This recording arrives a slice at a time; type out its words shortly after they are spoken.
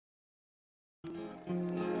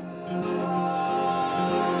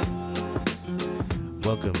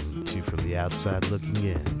Welcome to From the Outside Looking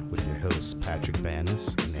In with your hosts Patrick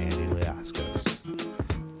Bannis and Andy Liascos.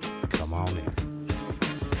 Come on in.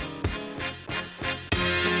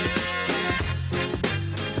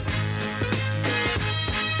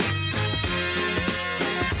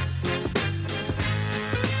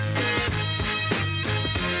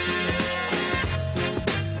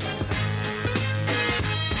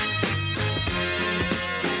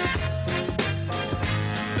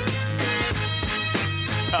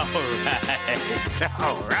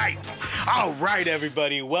 All right,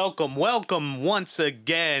 everybody. Welcome once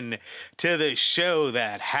again to the show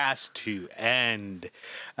that has to end.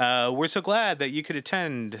 We're so glad that you could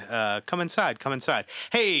attend. Come inside.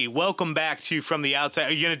 Hey, welcome back to From the Outside.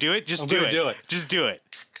 Are you going to do it? Just do it. Just do it.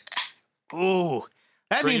 Ooh.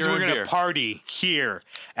 That means we're going to party here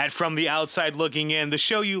at From the Outside Looking In, the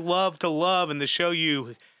show you love to love and the show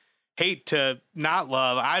you hate to not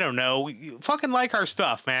love. I don't know. Fucking like our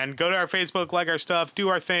stuff, man. Go to our Facebook, like our stuff, do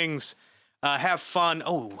our things, have fun.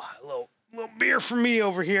 Oh, a little beer for me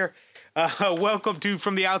over here. Welcome to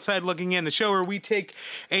From the Outside Looking In, the show where we take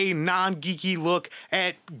a non-geeky look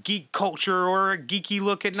at geek culture or a geeky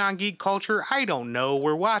look at non-geek culture. I don't know.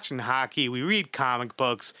 We're watching hockey. We read comic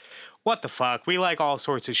books. What the fuck? We like all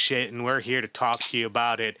sorts of shit, and we're here to talk to you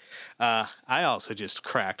about it. I also just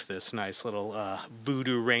cracked this nice little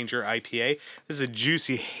Voodoo Ranger IPA. This is a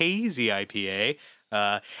juicy, hazy IPA.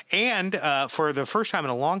 And for the first time in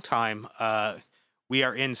a long time, we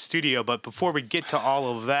are in studio. But before we get to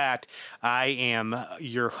all of that, I am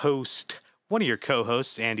your host, one of your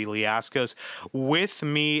co-hosts, Andy Liascos. With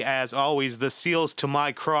me, as always, the seals to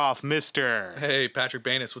my croft, Mr. Hey, Patrick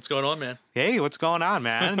Bannis. What's going on, man? Hey, what's going on,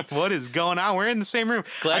 man? What is going on? We're in the same room.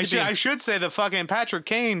 I should say the fucking Patrick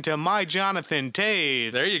Kane to my Jonathan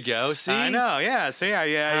Taves. There you go. See? I know. Yeah. See?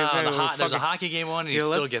 Yeah. There's a hockey game on, and he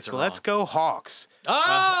still gets it wrong. Let's go Hawks.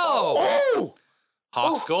 Oh!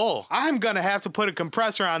 Hawks goal. I'm going to have to put a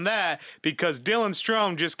compressor on that because Dylan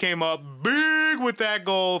Strome just came up big with that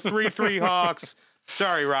goal. 3-3 Hawks.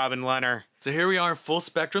 Sorry, Robin Leonard. So here we are in Full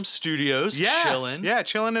Spectrum Studios, chilling. Yeah,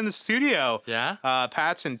 chilling in the studio. Yeah.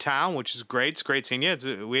 Pat's in town, which is great. It's great seeing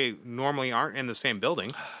you. We normally aren't in the same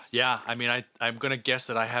building. Yeah, I mean, I'm going to guess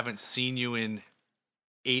that I haven't seen you in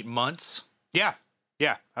 8 months. Yeah,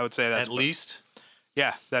 I would say that's... At least?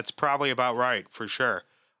 Yeah, that's probably about right, for sure.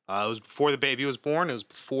 It was before the baby was born. It was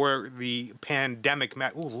before the pandemic.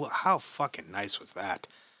 Ooh, how fucking nice was that?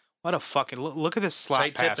 What a fucking... Look at this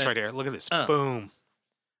slot pass right here. Look at this. Boom.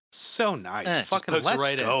 So nice. Fucking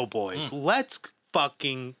let's go, boys. Let's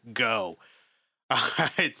fucking go. All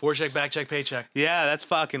right. Forecheck, back check, paycheck. Yeah, that's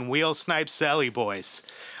fucking wheel snipe Selly, boys.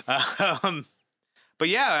 But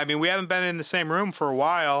yeah, I mean, we haven't been in the same room for a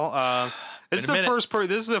while. This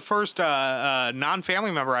is the first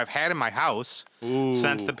non-family member I've had in my house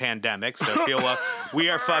since the pandemic. So I feel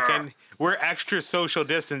we're extra social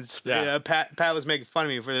distance. Yeah. Pat was making fun of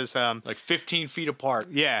me for this. Like 15 feet apart.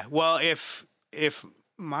 Yeah. Well, if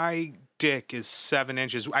my dick is 7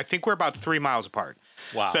 inches, I think we're about 3 miles apart.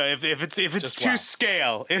 Wow. So if it's to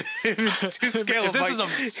scale, if it's to scale, if this is a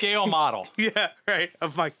scale model, yeah, right,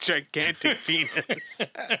 of my gigantic penis.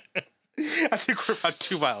 I think we're about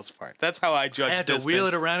 2 miles apart. That's how I judge. I had to wheel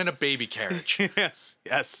it around in a baby carriage.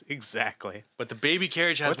 Yes, exactly. But the baby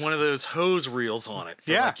carriage has one of those hose reels on it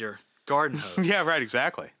for like your garden hose. Yeah, right,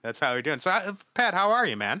 exactly. That's how we're doing. So, Pat, how are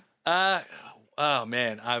you, man? Oh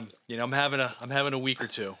man, I'm having a week or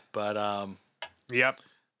two, but Yep.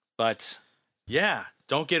 But yeah,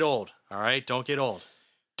 don't get old. All right, don't get old.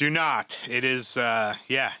 Do not. It is.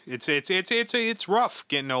 It's rough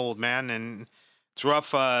getting old, man, and it's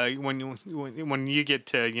rough when you get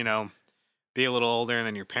to be a little older, and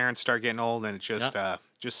then your parents start getting old, and it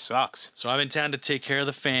just sucks. So I'm in town to take care of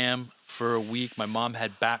the fam for a week. My mom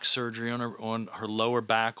had back surgery on her lower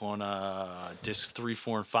back on discs 3,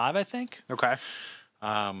 4, and 5, I think. Okay.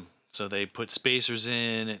 So they put spacers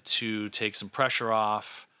in to take some pressure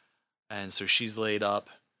off, and so she's laid up,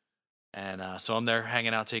 and so I'm there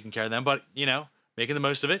hanging out, taking care of them, but making the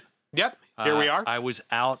most of it. Yep. Here we are. I was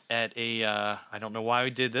out at a I don't know why we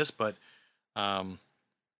did this, but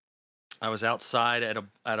I was outside at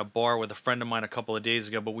a bar with a friend of mine a couple of days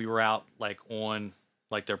ago, but we were out on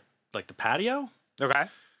the patio. Okay.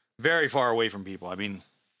 Very far away from people. I mean,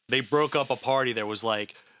 they broke up a party. There was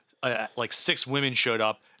like 6 women showed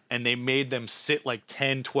up, and they made them sit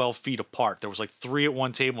 10, 12 feet apart. There was 3 at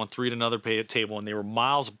one table and 3 at another table, and they were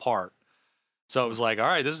miles apart. So it was all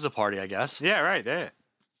right, this is a party, I guess. Yeah, right. Yeah.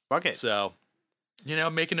 Fuck it. So,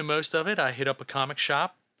 making the most of it. I hit up a comic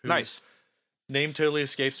shop. Nice. Name totally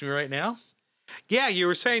escapes me right now. Yeah, you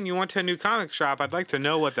were saying you went to a new comic shop. I'd like to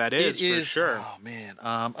know what that is for sure. Oh man.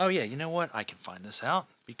 Oh yeah. You know what? I can find this out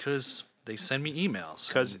because they send me emails.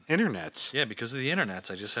 Because internets. Yeah, because of the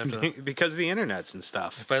internets. I just have to. Because of the internets and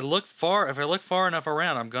stuff. If I look far enough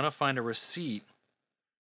around, I'm gonna find a receipt.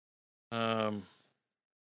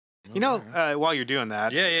 You know, while you're doing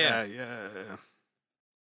that. Yeah.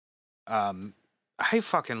 I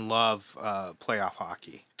fucking love playoff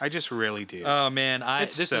hockey. I just really do. Oh man,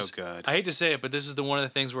 It's so good. I hate to say it, but this is one of the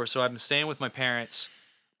things where I've been staying with my parents,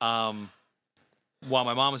 while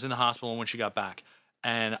my mom was in the hospital when she got back,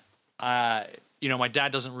 and my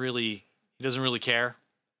dad doesn't really care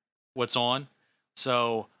what's on,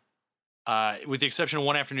 so with the exception of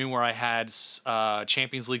one afternoon where I had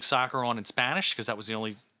Champions League soccer on in Spanish because that was the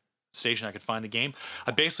only station I could find the game,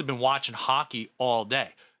 I've basically been watching hockey all day.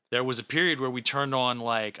 There was a period where we turned on,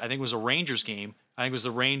 I think it was a Rangers game. I think it was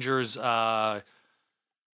the Rangers, what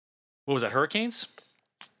was that, Hurricanes?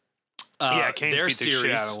 Canes their beat the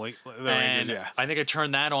shit out of the Rangers, yeah. I think I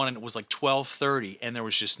turned that on and it was 12:30 and there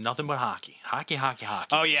was just nothing but hockey. Hockey.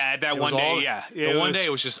 Oh yeah, that one day, yeah. The one day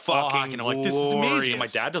it was just all hockey and I'm like, this is amazing. And my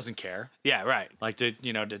dad doesn't care. Yeah, right.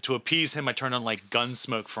 To appease him, I turned on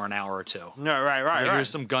Gunsmoke for an hour or two. No, right. Here's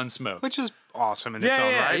some Gunsmoke. Which is awesome in its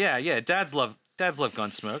own right. Yeah. Dads love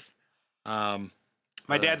Gunsmoke.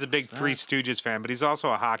 My dad's a big Three Stooges fan, but he's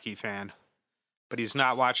also a hockey fan. But he's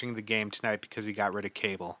not watching the game tonight because he got rid of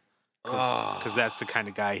cable. Because that's the kind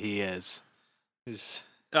of guy he is.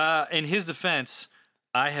 In his defense,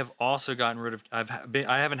 I have also gotten rid of.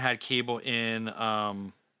 I haven't had cable in. I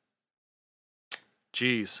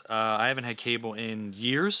haven't had cable in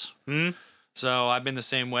years. Mm-hmm. So I've been the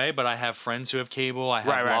same way. But I have friends who have cable. I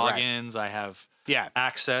have logins. I have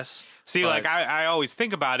access. See, I always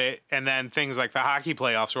think about it, and then things like the hockey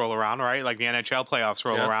playoffs roll around, right? Like the NHL playoffs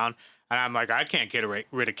roll around. And I'm like, I can't get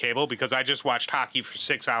rid of cable because I just watched hockey for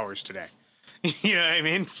 6 hours today. You know what I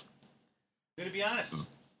mean? I'm gonna be honest.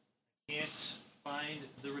 I can't find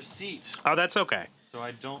the receipt. Oh, that's okay. So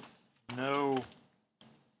I don't know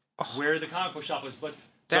where the comic book shop was, but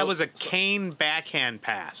that was a Kane backhand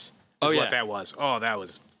pass. What that was. Oh, that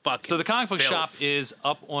was fucking. So the comic book filth. shop is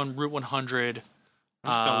up on Route 100. I'm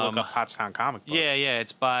just gonna look up Pottstown Comic Book. Yeah.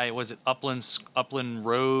 It's by Upland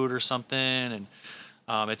Road or something, and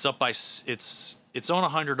it's up by it's on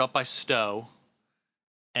 100 up by Stowe,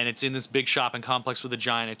 and it's in this big shopping complex with a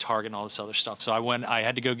Giant, a Target, and all this other stuff. So I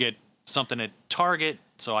had to go get something at Target,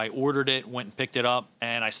 so I ordered it, went and picked it up,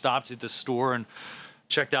 and I stopped at the store and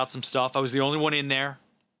checked out some stuff. I was the only one in there.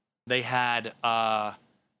 They had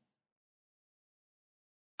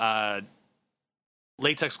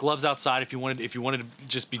latex gloves outside if you wanted to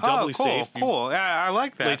just be doubly safe. Cool. Yeah, I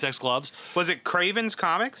like that. Latex gloves. Was it Craven's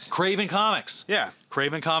Comics? Craven Comics. Yeah.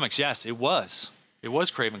 Craven Comics. Yes, it was. It was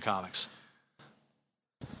Craven Comics.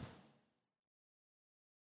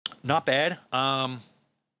 Not bad.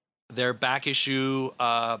 Their back issue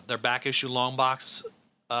long box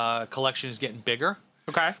collection is getting bigger.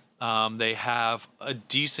 Okay. They have a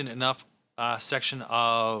decent enough section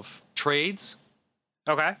of trades.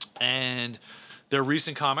 Okay. And their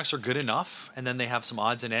recent comics are good enough. And then they have some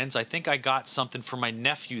odds and ends. I think I got something for my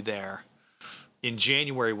nephew there in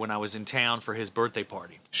January when I was in town for his birthday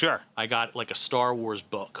party. Sure. I got a Star Wars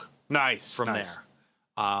book. Nice. From there.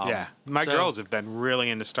 Yeah. My girls have been really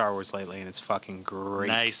into Star Wars lately, and it's fucking great.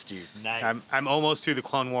 Nice, dude. Nice. I'm almost through the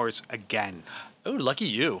Clone Wars again. Oh, lucky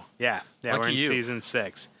you. Yeah. Lucky we're in you. season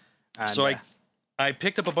 6. And, so I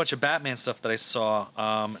picked up a bunch of Batman stuff that I saw.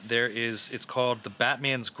 It's called The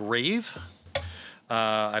Batman's Grave.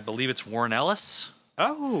 I believe it's Warren Ellis.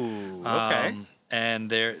 Oh, okay. And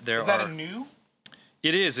there is that a new?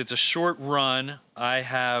 It is. It's a short run.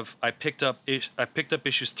 I picked up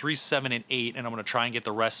issues 3, 7, and 8, and I'm going to try and get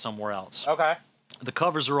the rest somewhere else. Okay. The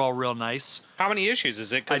covers are all real nice. How many issues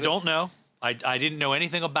is it? I don't know. I didn't know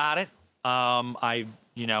anything about it. I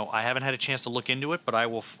haven't had a chance to look into it, but I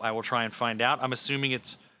will try and find out. I'm assuming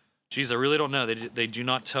it's. Geez, I really don't know. They do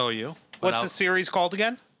not tell you. What's the series called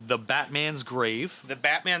again? The Batman's Grave. The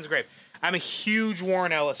Batman's Grave. I'm a huge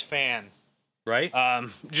Warren Ellis fan. Right?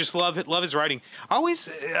 Just love his writing. Always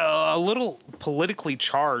a little politically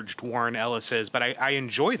charged, Warren Ellis is, but I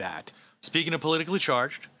enjoy that. Speaking of politically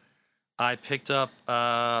charged, I picked up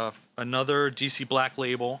another DC Black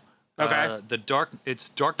Label. Okay. It's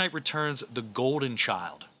Dark Knight Returns: The Golden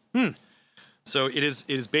Child. So it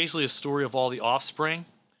is basically a story of all the offspring.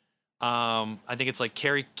 I think it's like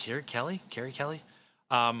Carrie Kelly,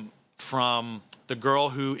 from the girl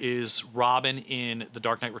who is Robin in the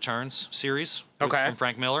Dark Knight Returns series. Okay. From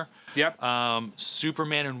Frank Miller. Yep.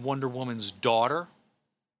 Superman and Wonder Woman's daughter.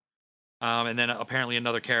 And then apparently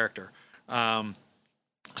another character.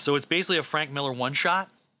 So it's basically a Frank Miller one shot.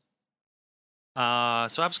 So I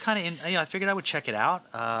was kind of in. I figured I would check it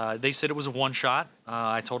out. They said it was a one shot.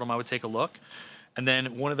 I told them I would take a look, and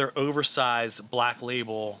then one of their oversized black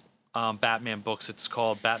label Batman books. It's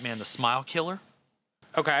called Batman: The Smile Killer.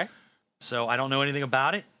 Okay. So I don't know anything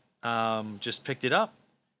about it. Just picked it up.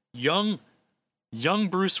 Young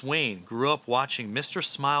Bruce Wayne grew up watching Mr.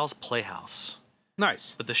 Smiles' Playhouse,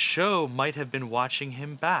 Nice. but the show might have been watching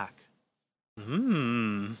him back.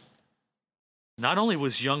 Not only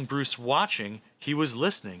was young Bruce watching, he was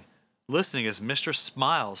listening as Mr.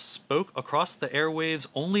 Smiles spoke across the airwaves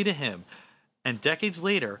only to him, and decades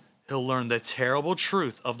later, he'll learn the terrible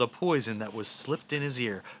truth of the poison that was slipped in his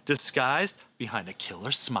ear, disguised behind a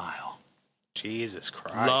killer smile. Jesus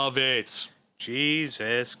Christ. Love it.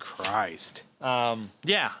 Jesus Christ. And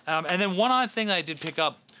then one odd thing that I did pick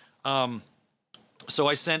up, so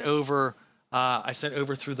I sent over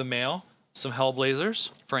through the mail some Hellblazers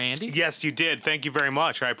for Andy. Yes, you did. Thank you very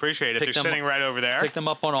much. I appreciate it. Pick They're them sitting right over there. Picked them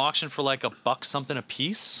up on auction for like $1 something a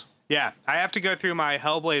piece. Yeah, I have to go through my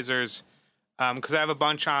Hellblazers because I have a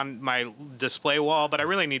bunch on my display wall, but I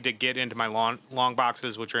really need to get into my long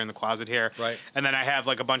boxes, which are in the closet here. Right. And then I have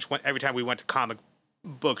like a bunch every time we went to comic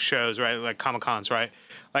book shows, right? Like Comic Cons, right?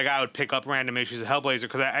 Like I would pick up random issues of Hellblazer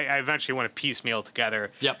because I eventually want to piecemeal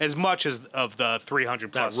together as much as of the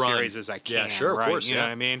 300 plus series as I can. Yeah, sure, right? Of course. You know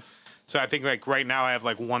what I mean? So I think like right now I have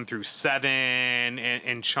like 1 through 7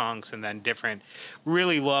 in chunks, and then different.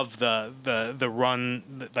 Really love the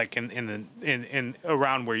run like in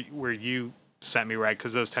around where you sent me, right?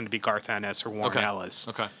 Because those tend to be Garth Ennis or Warren Ellis.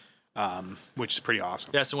 Okay. Which is pretty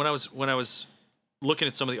awesome. Yeah. So when I was looking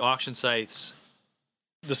at some of the auction sites,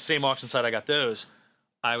 the same auction site I got those,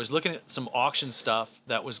 I was looking at some auction stuff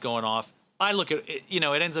that was going off. I look at it,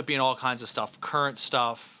 it ends up being all kinds of stuff, current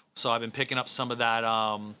stuff. So I've been picking up some of that.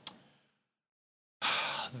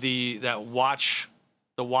 The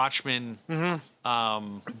Watchmen,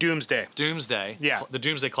 Doomsday. Yeah, the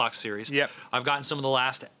Doomsday Clock series. Yep. I've gotten some of the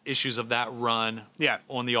last issues of that run. Yeah.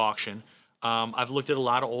 On the auction. I've looked at a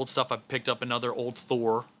lot of old stuff. I've picked up another old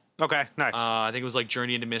Thor. Okay, nice. I think it was like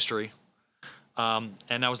Journey into Mystery. And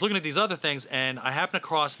I was looking at these other things, and I happened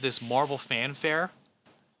across this Marvel Fanfare,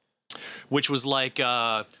 which was like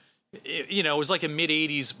it was like a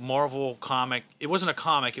mid-'80s Marvel comic. It wasn't a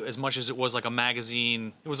comic as much as it was like a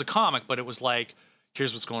magazine. It was a comic, but it was like,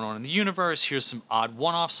 here's what's going on in the universe. Here's some odd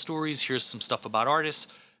one-off stories. Here's some stuff about artists.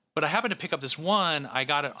 But I happened to pick up this one.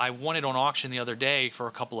 I won it on auction the other day for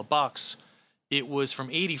a couple of bucks. It was from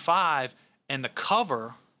 '85, and the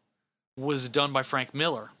cover was done by Frank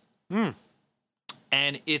Miller.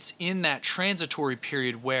 And it's in that transitory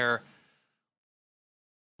period where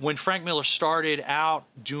when Frank Miller started out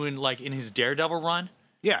doing like in his Daredevil run,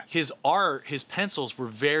 his pencils were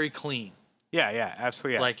very clean. Yeah,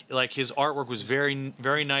 absolutely. Yeah. Like his artwork was very,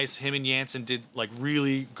 very nice. Him and Jansen did like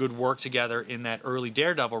really good work together in that early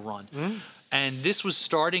Daredevil run. And this was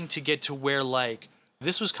starting to get to where like,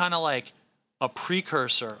 this was kind of like a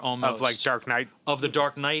precursor almost. Of like Dark Knight? Of the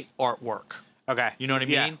Dark Knight artwork. Okay. You know what I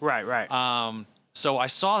mean? Right. So I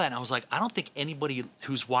saw that and I was like, I don't think anybody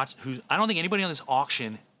I don't think anybody on this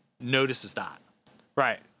auction notices that.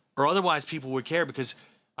 Right. Or otherwise people would care because,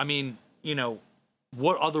 I mean,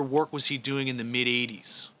 what other work was he doing in the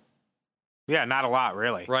mid-'80s? Yeah, not a lot,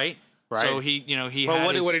 really. Right? Right. So he had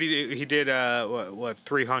what did he do? He did,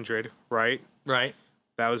 300, right? Right.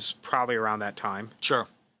 That was probably around that time. Sure.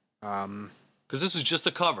 Because this was just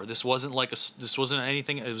a cover. This wasn't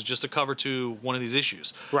anything. It was just a cover to one of these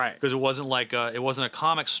issues. Right. Because it wasn't like it wasn't a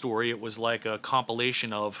comic story. It was like a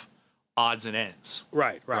compilation of odds and ends.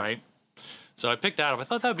 Right. So I picked that up. I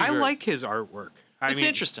thought that would be. I like his artwork. It's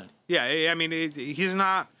interesting. Yeah, I mean, he's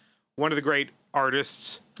not one of the great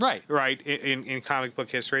artists. Right. In comic book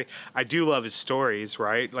history. I do love his stories,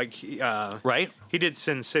 right? Like, right. He did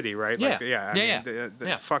Sin City, right? Yeah. Like, I mean,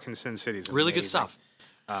 the fucking Sin City is really amazing. good stuff.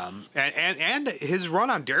 And his run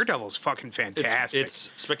on Daredevil is fucking fantastic.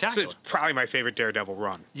 It's spectacular. It's probably my favorite Daredevil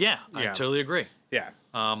run. Yeah, I totally agree. Yeah.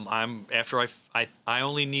 I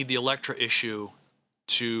only need the Elektra issue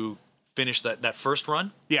to finish that first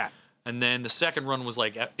run. Yeah. And then the second run was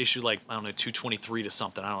like issue 223 to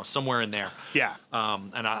something. I don't know, somewhere in there. Yeah.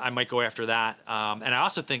 And I might go after that. And I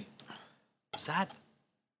also think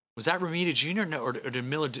was that Romita Jr.? No, or did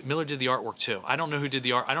Miller did the artwork too? I don't know who did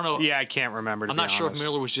the art. I don't know. Yeah, I can't remember. I'm not sure if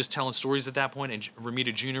Miller was just telling stories at that point and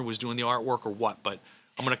Romita Jr. was doing the artwork or what. But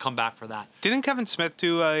I'm gonna come back for that. Didn't Kevin Smith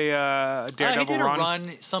do a Daredevil he did run? a run,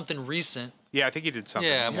 something recent. Yeah, I think he did something.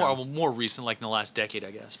 Yeah, more recent, like in the last decade, I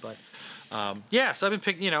guess. But so I've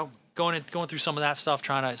been going going through some of that stuff,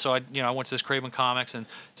 trying to. So I went to this Craven Comics, and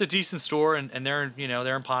it's a decent store, and they're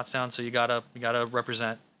they're in Pottstown, so you gotta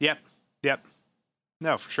represent. Yep.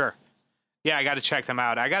 No, for sure. Yeah, I got to check them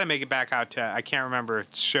out. I got to make it back out to, I can't remember,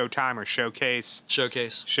 it's Showtime or Showcase.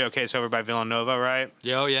 Showcase over by Villanova, right?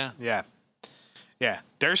 Yeah, oh yeah. Yeah.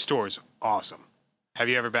 Their store's awesome. Have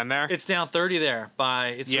you ever been there? It's down 30 there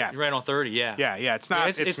it's right on 30, yeah. Yeah. It's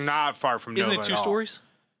not it's not far from Nova. Isn't it 2 stories?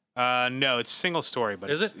 No, it's single story, but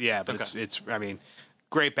is it? Yeah, but okay. it's I mean,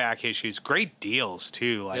 great back issues, great deals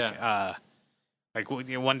too. Like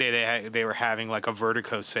one day they were having like a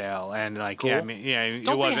Vertigo sale, and like cool. Don't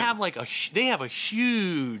they have like they have a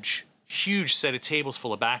huge set of tables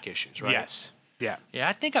full of back issues, right? Yes. Yeah. Yeah,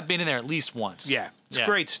 I think I've been in there at least once. Yeah, it's a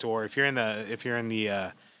great store. If you're in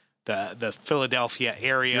the Philadelphia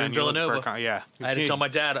area, you're in Villanova. I had to tell my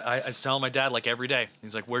dad. I was telling my dad like every day.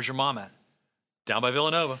 He's like, "Where's your mom at?" Down by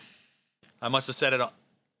Villanova. I must have said it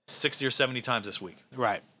 60 or 70 times this week.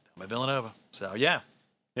 Right. Down by Villanova. So yeah.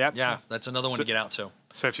 Yep. Yeah, that's another one to get out to.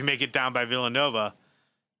 So if you make it down by Villanova,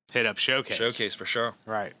 hit up Showcase. Showcase for sure.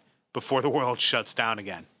 Right. Before the world shuts down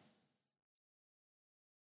again.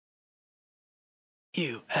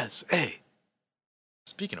 USA.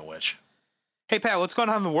 Speaking of which. Hey, Pat, what's going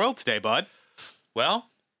on in the world today, bud? Well,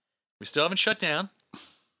 we still haven't shut down.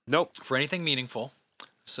 Nope. For anything meaningful.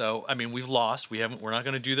 So, I mean, we've lost. We're not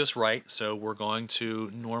going to do this right. So we're going to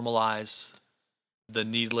normalize the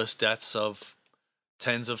needless deaths of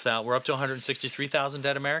tens of thousands. We're up to 163,000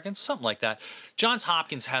 dead Americans, something like that. Johns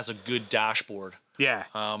Hopkins has a good dashboard. Yeah.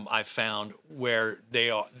 I've found where they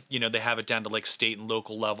are, they have it down to like state and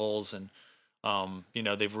local levels, and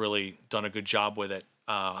they've really done a good job with it.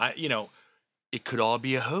 It could all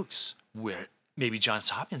be a hoax where maybe Johns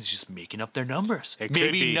Hopkins is just making up their numbers.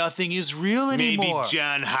 Maybe nothing is real anymore. Maybe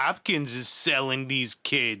John Hopkins is selling these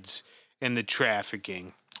kids in the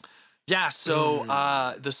trafficking. Yeah, so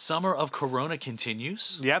the summer of Corona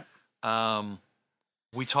continues. Yep.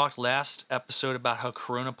 We talked last episode about how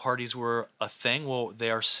Corona parties were a thing. Well,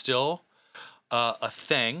 they are still a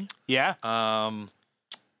thing. Yeah. And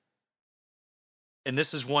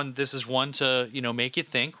this is one to make you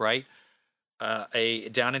think, right?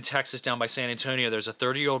 Down in Texas, down by San Antonio, there's a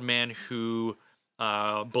 30-year-old man who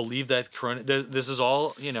believed that Corona. This is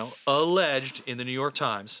all alleged in the New York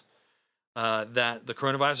Times. That the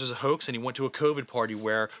coronavirus was a hoax, and he went to a COVID party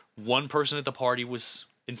where one person at the party was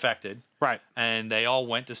infected. Right. And they all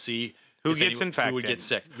went to see who infected. Who would get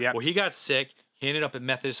sick. Yep. Well, he got sick. He ended up at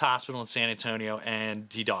Methodist Hospital in San Antonio, and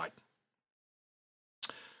he died.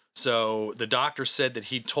 So the doctor said that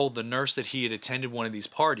he told the nurse that he had attended one of these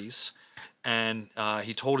parties, and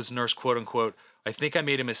he told his nurse, quote unquote, "I think I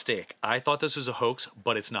made a mistake. I thought this was a hoax,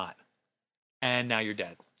 but it's not. And now you're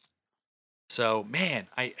dead." So, man,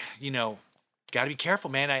 got to be careful,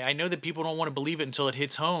 man. I know that people don't want to believe it until it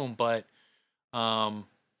hits home, but,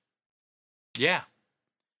 yeah.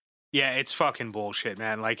 Yeah, it's fucking bullshit,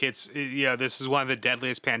 man. Like, this is one of the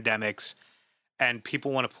deadliest pandemics, and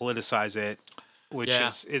people want to politicize it, which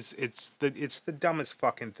is the dumbest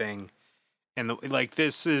fucking thing. And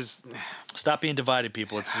this is... Stop being divided,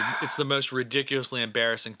 people. It's the most ridiculously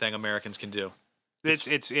embarrassing thing Americans can do.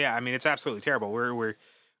 It's absolutely terrible.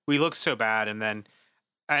 We look so bad, and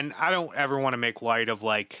I don't ever want to make light of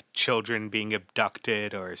like children being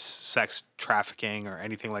abducted or sex trafficking or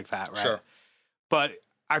anything like that, right? Sure. But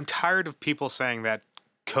I'm tired of people saying that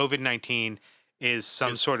COVID-19 is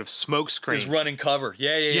some sort of smokescreen. It's running cover.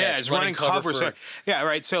 Yeah. It's running cover. So, yeah,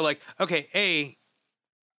 right. So like, okay,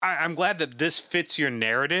 I'm glad that this fits your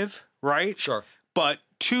narrative, right? Sure. But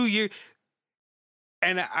 2 years,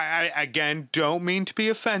 and I again don't mean to be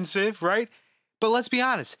offensive, right? But let's be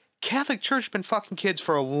honest. Catholic Church been fucking kids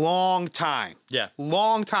for a long time. Yeah.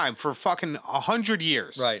 Long time, for fucking 100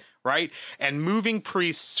 years. Right. Right? And moving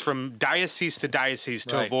priests from diocese to diocese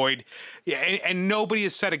to avoid... Yeah, and nobody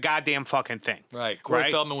has said a goddamn fucking thing. Right.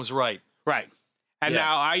 Corey Feldman was right. Right. And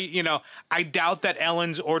now I doubt that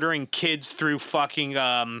Ellen's ordering kids through fucking,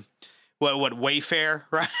 Wayfair,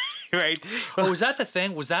 right? Right? Oh, was that the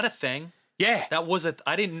thing? Was that a thing? Yeah. That was so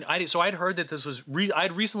I'd heard that this was,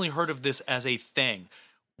 I'd recently heard of this as a thing.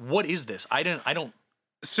 What is this? I don't.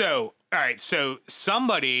 So, all right. So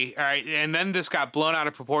somebody, all right. And then this got blown out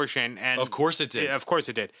of proportion. And of course it did. Of course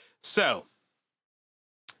it did. So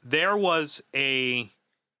there was a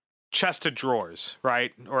chest of drawers,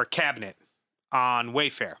 right? Or a cabinet on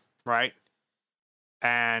Wayfair, right?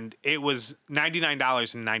 And it was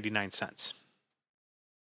 $99.99.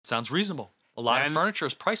 Sounds reasonable. A lot of furniture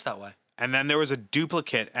is priced that way. And then there was a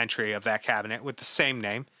duplicate entry of that cabinet with the same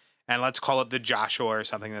name. And let's call it the Joshua or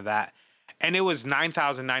something like that. And it was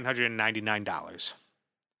 $9,999.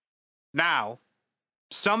 Now,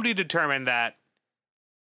 somebody determined that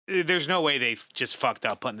there's no way they just fucked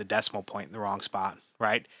up putting the decimal point in the wrong spot,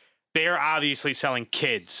 right? They are obviously selling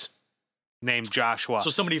kids named Joshua. So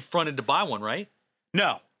somebody fronted to buy one, right?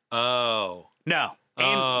 No. Oh. No.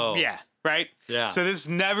 And, yeah. Right? Yeah. So this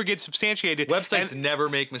never gets substantiated. Websites never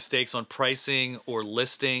make mistakes on pricing or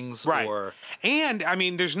listings or... And, I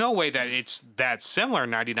mean, there's no way that it's that similar,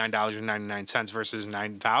 $99.99 versus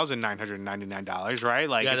 $9,999, right?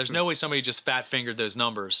 Like, yeah, there's no way somebody just fat-fingered those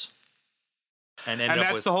numbers. And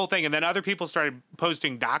that's the whole thing. And then other people started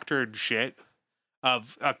posting doctored shit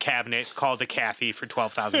of a cabinet called the Kathy for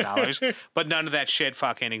 $12,000, but none of that shit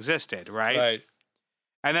fucking existed, right? Right.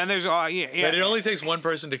 And then there's all But it only takes one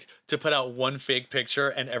person to put out one fake picture,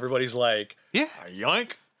 and everybody's like,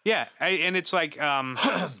 yoink. Yeah, and it's like, and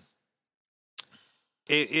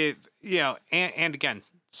again,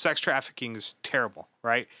 sex trafficking is terrible,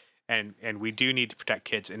 right? And we do need to protect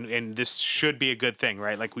kids, and this should be a good thing,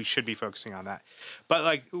 right? Like, we should be focusing on that. But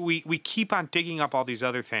like, we keep on digging up all these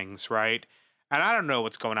other things, right? And I don't know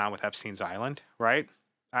what's going on with Epstein's Island, right?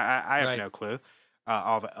 I have no clue.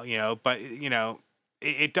 But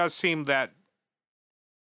it does seem that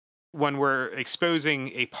when we're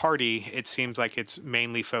exposing a party, it seems like it's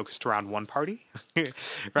mainly focused around one party,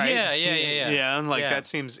 right? Yeah. Yeah, and that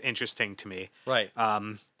seems interesting to me. Right.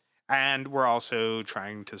 And we're also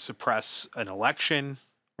trying to suppress an election,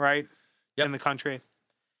 right? Yep. In the country.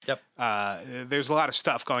 Yep. There's a lot of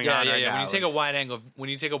stuff going on right now. When you take a wide angle,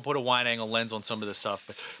 put a wide angle lens on some of this stuff,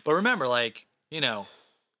 but remember, like, the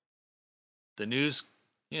news,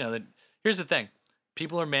 here's the thing.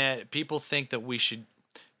 People are mad. People think that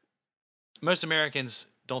most Americans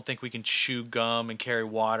don't think we can chew gum and carry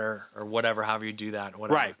water or whatever, however you do that,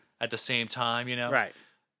 whatever, right, at the same time, Right.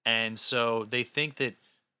 And so they think that,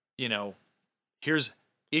 here's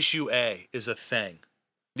issue A is a thing.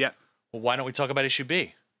 Yeah. Well, why don't we talk about issue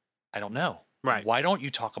B? I don't know. Right. Why don't you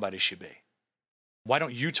talk about issue B? Why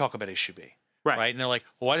don't you talk about issue B? Right. And they're like,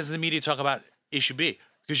 well, why doesn't the media talk about issue B?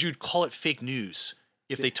 Because you'd call it fake news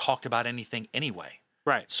if they talked about anything anyway.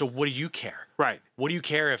 Right. So what do you care? Right. What do you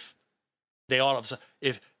care if they all of a sudden,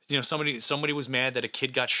 if somebody was mad that a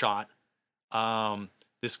kid got shot? I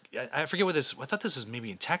forget what this. I thought this was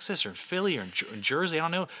maybe in Texas or in Philly or in Jersey. I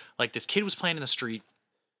don't know. Like, this kid was playing in the street,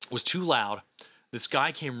 was too loud. This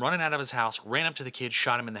guy came running out of his house, ran up to the kid,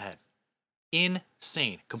 shot him in the head.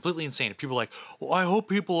 Insane, completely insane. And people are like, well, I hope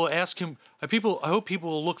people will ask him. I hope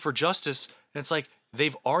people will look for justice. And it's like,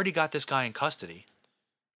 they've already got this guy in custody.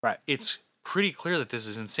 Right. It's pretty clear that this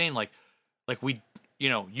is insane. Like we,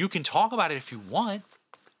 you can talk about it if you want,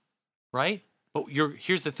 right? But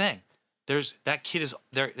here's the thing. The kid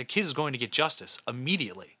is going to get justice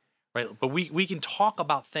immediately, right? But we can talk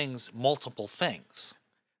about multiple things.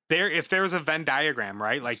 If there's a Venn diagram,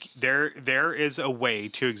 right? Like, there is a way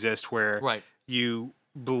to exist where you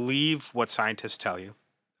believe what scientists tell you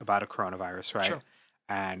about a coronavirus, right? Sure.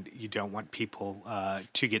 And you don't want people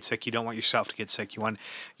to get sick. You don't want yourself to get sick. You want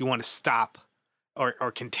to stop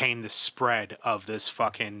or contain the spread of this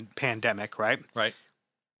fucking pandemic, right? Right.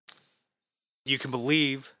 You can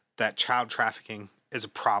believe that child trafficking is a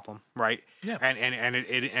problem, right? Yeah. And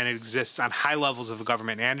it exists on high levels of the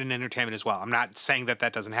government and in entertainment as well. I'm not saying that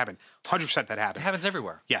doesn't happen. 100% that happens. It happens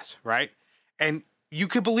everywhere. Yes, right? And you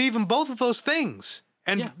could believe in both of those things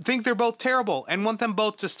and think they're both terrible and want them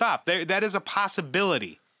both to stop. That is a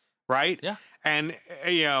possibility, right? Yeah. And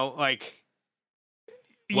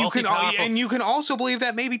Wealthy, powerful. you can also believe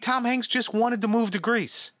that maybe Tom Hanks just wanted to move to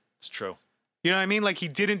Greece. It's true. You know what I mean? Like, he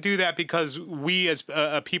didn't do that because we as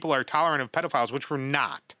people are tolerant of pedophiles, which we're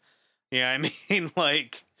not. You know what I mean?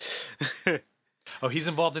 Like, oh, he's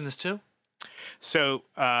involved in this too? So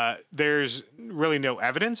there's really no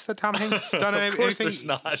evidence that Tom Hanks done anything. Of course there's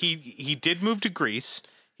not. He did move to Greece.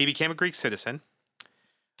 He became a Greek citizen.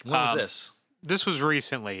 When was this? This was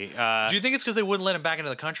recently. Do you think it's because they wouldn't let him back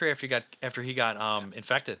into the country after he got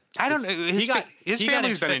infected? I don't know. His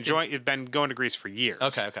family's been going to Greece for years.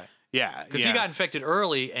 Okay. Yeah, because he got infected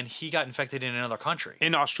early, and he got infected in another country.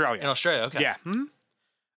 In Australia. Okay. Yeah. Hmm?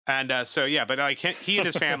 And but like, he and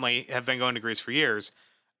his family have been going to Greece for years.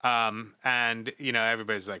 And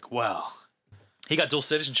everybody's like, well, he got dual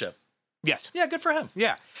citizenship. Yes. Yeah, good for him.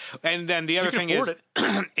 Yeah. And then the other thing is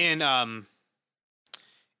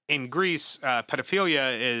in Greece,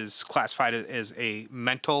 pedophilia is classified as a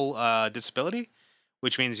mental disability,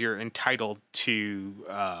 which means you're entitled to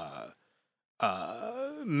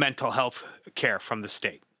mental health care from the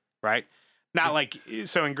state, right? Not like,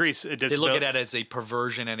 so in Greece, they look at it as a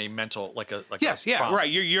perversion and a mental yes,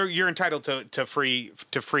 right. You're entitled to free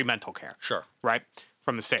mental care. Sure. Right?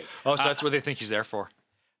 From the state. Oh, so that's what they think he's there for.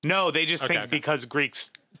 No, they just think okay. because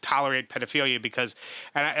Greeks tolerate pedophilia because,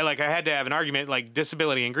 and I had to have an argument, like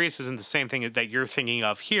disability in Greece isn't the same thing that you're thinking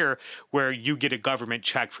of here, where you get a government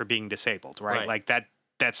check for being disabled, right? Right. Like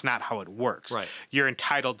that's not how it works. Right. You're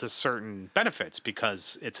entitled to certain benefits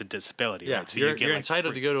because it's a disability, Yeah, right? So you're you get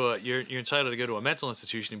entitled to go to you're entitled to go to a mental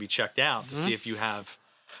institution and be checked out to see if you have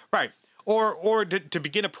right. Or to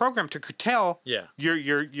begin a program to curtail Yeah.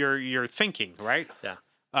 your thinking, right? yeah.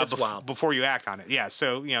 It's wild. Before you act on it. Yeah.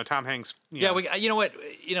 So, Tom Hanks. Yeah, you know what?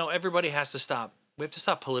 Everybody has to stop. We have to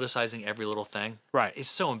stop politicizing every little thing. Right. It's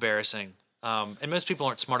so embarrassing. And most people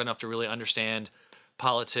aren't smart enough to really understand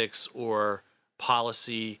politics or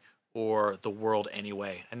policy or the world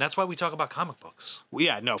anyway. And that's why we talk about comic books.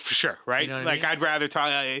 Yeah, no, for sure, right? You know what I mean?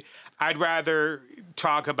 I'd rather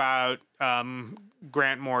talk about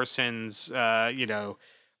Grant Morrison's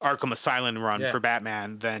Arkham Asylum run for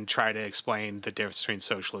Batman than try to explain the difference between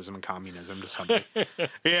socialism and communism to somebody.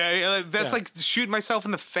 That's like shooting myself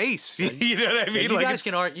in the face. You know what I mean?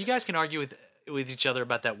 You guys can argue with each other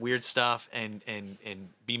about that weird stuff and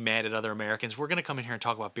be mad at other Americans. We're gonna come in here and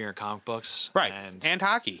talk about beer and comic books, right? And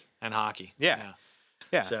hockey. And hockey. Yeah.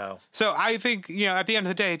 So I think at the end of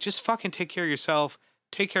the day, just fucking take care of yourself.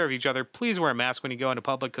 Take care of each other. Please wear a mask when you go into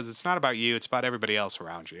public because it's not about you. It's about everybody else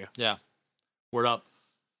around you. Yeah. Word up.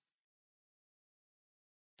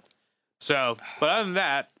 So, but other than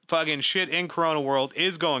that, fucking shit in Corona world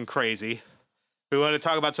is going crazy. We want to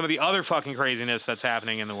talk about some of the other fucking craziness that's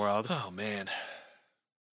happening in the world. Oh, man.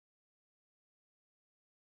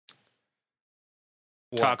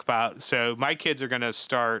 Talk about, so my kids are going to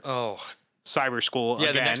start cyber school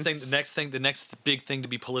again. The next big thing to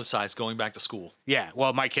be politicized, going back to school. Yeah,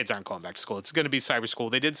 well, my kids aren't going back to school. It's going to be cyber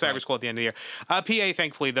school. They did cyber school at the end of the year. PA,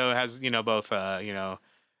 thankfully, though, has, both, I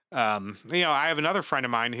have another friend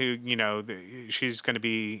of mine who, she's going to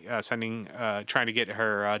be trying to get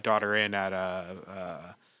her daughter in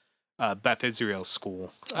at Beth Israel's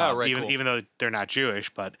school. Even though they're not Jewish,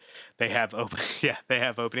 but they have open. Yeah, they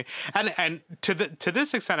have opening. And to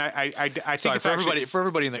this extent, I think it's for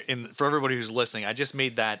everybody who's listening. I just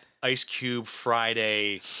made that Ice Cube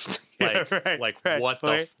Friday. What?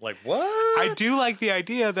 I do like the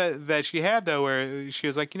idea that she had though, where she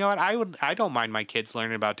was like, I don't mind my kids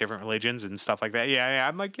learning about different religions and stuff like that. Yeah.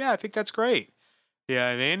 I'm like, I think that's great. Yeah,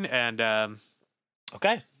 I mean, and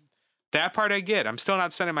okay. That part I get. I'm still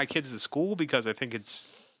not sending my kids to school because I think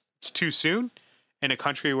it's too soon in a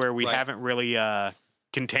country where we haven't really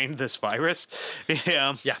contained this virus.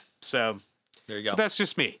 Yeah. So there you go. But that's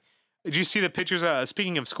just me. Did you see the pictures?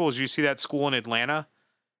 Speaking of schools, did you see that school in Atlanta?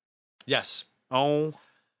 Yes. Oh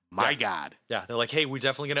my God. Yeah. They're like, hey, we're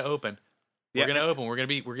definitely going to open. We're going to open. We're going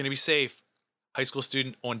to be safe. High school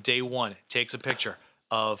student on day one takes a picture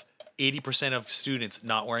of 80% of students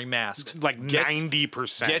not wearing masks. Like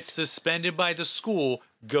 90%. Gets suspended by the school,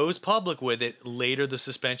 goes public with it. Later, the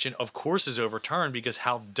suspension, of course, is overturned because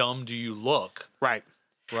how dumb do you look? Right.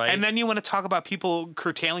 Right. And then you want to talk about people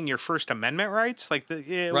curtailing your First Amendment rights? Like,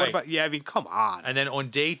 what about, I mean, come on. And then on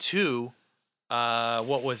day two,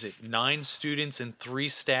 what was it? 9 students and 3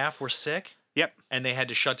 staff were sick. Yep. And they had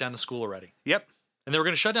to shut down the school already. Yep. And they were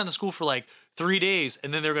going to shut down the school for like 3 days,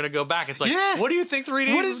 and then they're going to go back. It's like, what do you think 3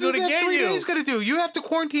 days is going to get you? What is 3 days going to do? You have to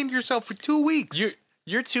quarantine yourself for 2 weeks.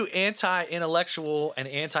 You're too anti-intellectual and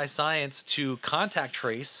anti-science to contact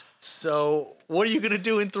trace. So what are you going to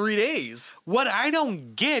do in 3 days? What I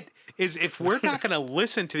don't get is if we're not going to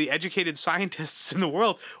listen to the educated scientists in the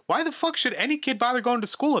world, why the fuck should any kid bother going to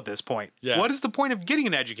school at this point? Yeah. What is the point of getting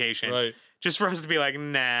an education? Right. Just for us to be like,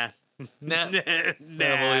 nah. Nah. I don't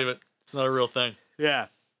believe it. It's not a real thing. Yeah.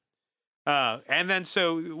 And then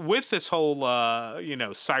so with this whole,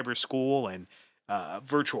 cyber school and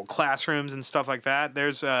virtual classrooms and stuff like that,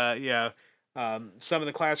 there's, some of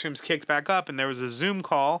the classrooms kicked back up, and there was a Zoom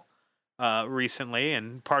call recently,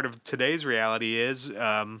 and part of today's reality is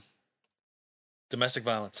domestic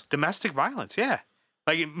violence. Domestic violence, yeah,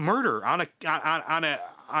 like murder on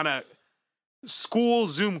a school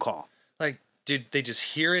Zoom call. Like, did they just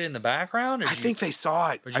hear it in the background? I think they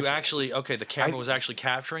saw it. Or the camera was actually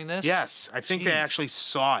capturing this? Yes, I think they actually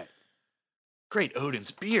saw it. Great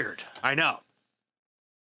Odin's beard. I know.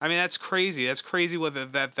 I mean, that's crazy. That's crazy what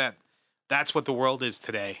that's what the world is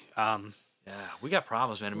today. Yeah, we got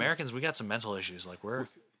problems, man. Americans, we got some mental issues. Like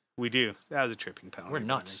we do. That was a tripping penalty. We're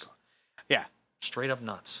nuts. Yeah. Straight up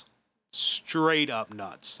nuts. Straight up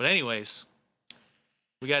nuts. But anyways,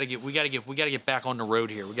 we gotta get back on the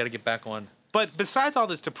road here. We gotta get back on. But besides all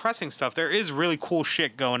this depressing stuff, there is really cool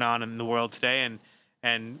shit going on in the world today,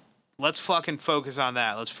 and let's fucking focus on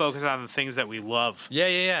that. Let's focus on the things that we love.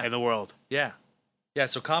 Yeah. In the world. Yeah.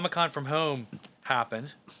 So Comic-Con from home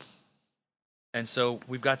happened. And so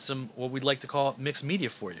we've got some what we'd like to call mixed media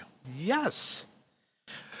for you. Yes.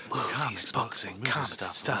 Movies, books, and comics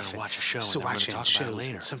and stuff. We're gonna watch a show so and then we're watching gonna talk about it shows,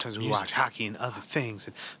 later. and sometimes we Music. watch hockey and other things.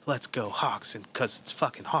 And let's go Hawks, and because it's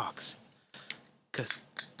fucking Hawks. Because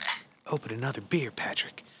open another beer,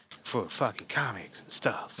 Patrick, for fucking comics and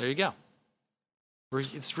stuff. There you go.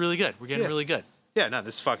 It's really good. We're getting really good. Yeah, no,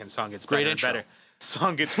 this fucking song gets Great better intro. and better.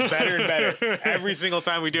 Song gets better and better every single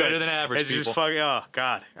time we do it. better than average, It's just people. fucking. Oh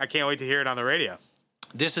god, I can't wait to hear it on the radio.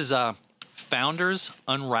 This is Founders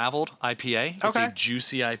Unraveled IPA. It's Okay. a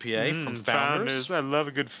juicy IPA from Founders. I love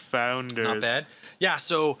a good Founders. Not bad. Yeah,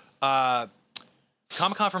 so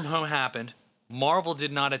Comic-Con from Home happened. Marvel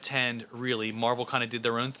did not attend, really. Marvel kind of did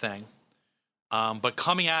their own thing. But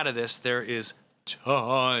coming out of this, there is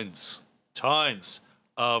tons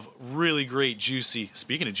of really great juicy,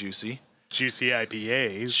 speaking of juicy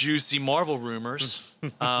IPAs. juicy Marvel rumors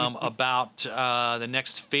about the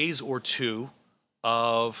next phase or two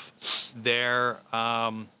of their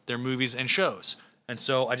movies and shows. And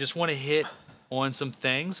so I just want to hit on some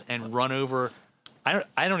things and run over.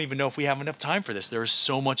 I don't even know if we have enough time for this. There is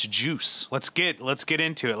so much juice. Let's get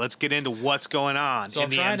into it. Let's get into what's going on So in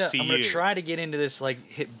I'm the MCU. I'm going to try to get into this like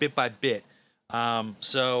hit bit by bit.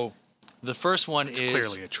 So the first one is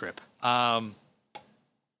Clearly a trip.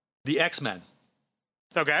 the X-Men.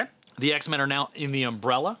 Okay. The X-Men are now in the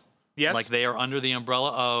umbrella. Yes. Like they are under the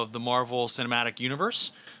umbrella of the Marvel Cinematic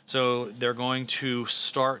Universe. So they're going to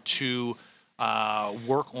start to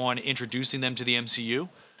work on introducing them to the MCU.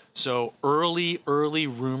 So early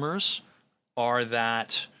rumors are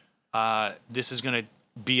that this is going to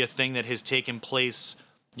be a thing that has taken place,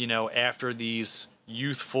 after these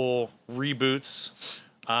youthful reboots,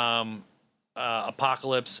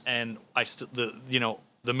 Apocalypse, and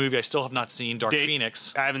the movie I still have not seen, Dark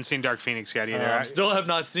Phoenix. I haven't seen Dark Phoenix yet either. I Still have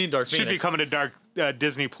not seen Dark should Phoenix. be coming to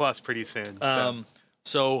Disney Plus pretty soon.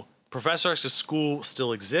 So Professor X's school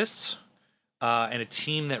still exists, and a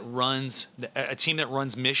team that runs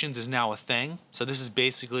missions is now a thing. So this is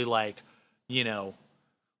basically like,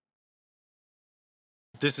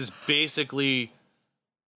 this is basically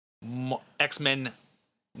X-Men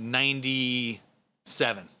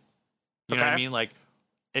 97. You know what I Okay. mean? Like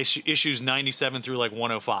issues 97 through like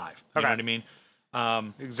 105. You know Okay. what I mean?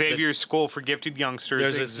 Xavier's School for Gifted Youngsters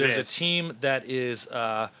There's a exists. team that is,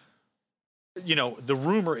 the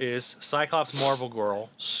rumor is Cyclops, Marvel Girl,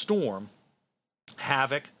 Storm,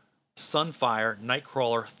 Havoc, Sunfire,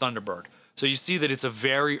 Nightcrawler, Thunderbird. So you see that it's a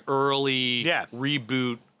very early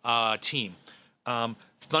reboot team.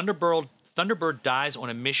 Thunderbird dies on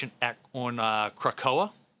a mission on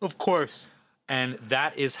Krakoa, Of course. and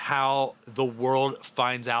that is how the world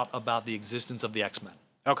finds out about the existence of the X-Men.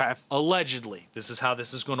 Okay. Allegedly, this is how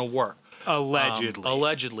this is going to work.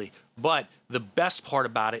 Allegedly. But the best part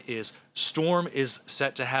about it is Storm is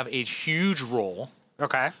set to have a huge role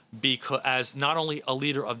Okay. because as not only a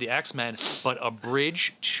leader of the X-Men, but a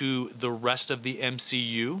bridge to the rest of the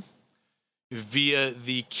MCU via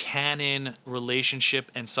the canon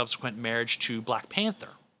relationship and subsequent marriage to Black Panther.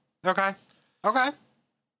 Okay.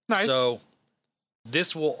 Nice. So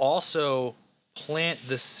this will also plant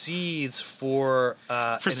the seeds for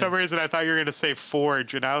some reason, I thought you were going to say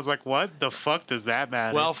Forge, and I was like, what the fuck does that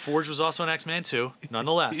matter? Well, Forge was also an X-Man too,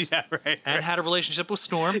 nonetheless. yeah, right. And had a relationship with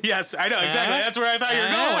Storm. Yes, I know, exactly. And- That's where I thought you were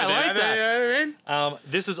and going with I like it. that. You know what I mean?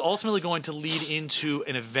 This is ultimately going to lead into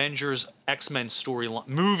an Avengers X-Men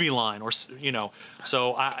movie line, or So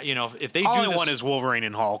if they All do I this, want is Wolverine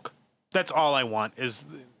and Hulk. That's all I want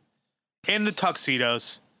and the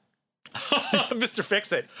tuxedos. Mr.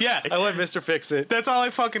 Fix-It. Yeah. I want Mr. Fix-It. That's all I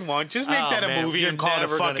fucking want. Just make that a man, movie you're and call it a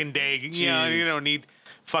never gonna- fucking day. You know, you Jeez. don't need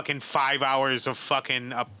fucking 5 hours of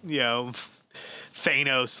fucking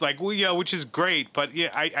Thanos, which is great. But yeah,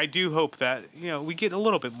 I do hope that we get a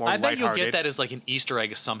little bit more. I bet you'll lighthearted. get that as like an Easter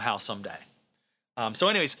egg somehow someday. So,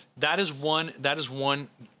 anyways, that is one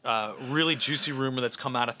really juicy rumor that's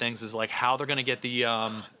come out of things is like how they're going to get the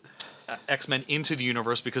X-Men into the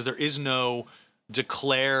universe because there is no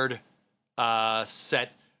declared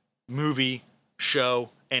set movie, show,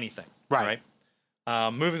 anything. Right.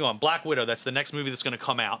 Moving on, Black Widow. That's the next movie that's going to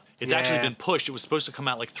come out. It's actually Yeah. been pushed. It was supposed to come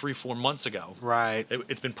out like 3-4 months ago. Right.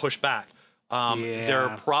 It's been pushed back.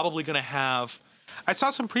 They're probably going to have. I saw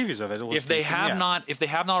some previews of it. If they have not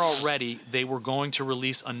already, they were going to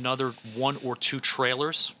release another 1 or 2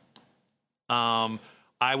 trailers.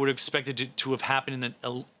 I would expect it to have happened in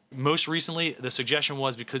the most recently. The suggestion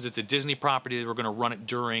was because it's a Disney property, they were going to run it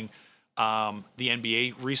during the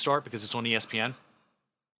NBA restart because it's on ESPN.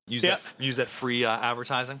 Use that free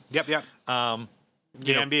advertising. Yep. The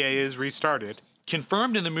NBA is restarted.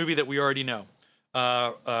 Confirmed in the movie that we already know.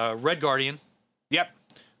 Red Guardian, Yep.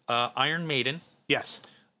 Iron Maiden, Yes.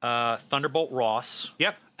 Thunderbolt Ross.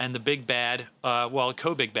 Yep. And the big bad,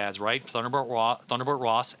 co-big bads, right? Thunderbolt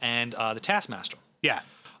Ross, and the Taskmaster. Yeah.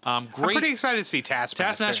 I'm Great. pretty excited to see Taskmaster.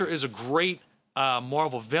 Taskmaster is a great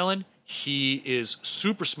Marvel villain. He is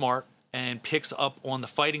super smart and picks up on the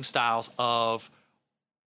fighting styles of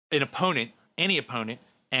an opponent, any opponent,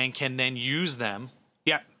 and can then use them.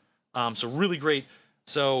 Yeah. So really great.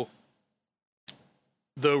 So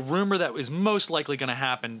the rumor that is most likely going to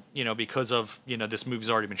happen, because of, this movie's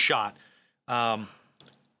already been shot,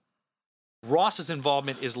 Ross's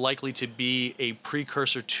involvement is likely to be a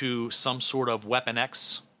precursor to some sort of Weapon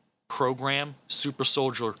X program, super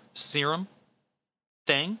soldier serum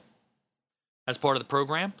thing as part of the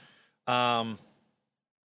program.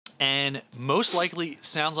 And most likely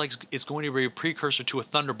sounds like it's going to be a precursor to a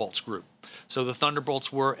Thunderbolts group. So the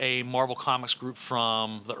Thunderbolts were a Marvel Comics group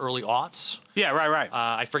from the early aughts. Yeah, right.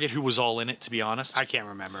 I forget who was all in it, to be honest. I can't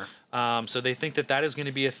remember. So they think that is going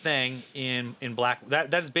to be a thing in Black.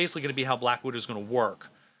 That is basically going to be how Black Widow is going to work.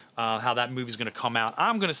 How that movie's going to come out.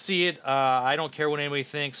 I'm going to see it. I don't care what anybody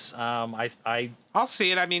thinks. I'll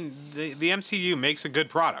see it. I mean, the MCU makes a good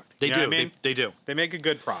product. They You do. know what I mean? They do. They make a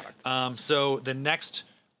good product. So the next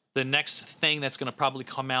thing that's going to probably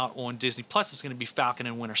come out on Disney Plus is going to be Falcon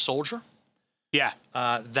and Winter Soldier. Yeah.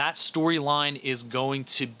 That storyline is going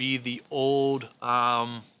to be the old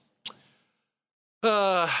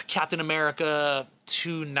Captain America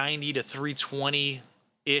 290 to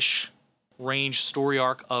 320-ish range story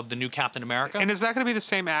arc of the new Captain America. And is that going to be the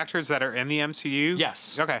same actors that are in the MCU?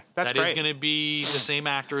 Yes. Okay, that's great. That is going to be the same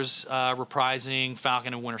actors reprising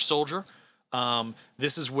Falcon and Winter Soldier.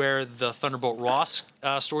 This is where the Thunderbolt Ross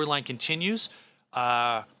storyline continues.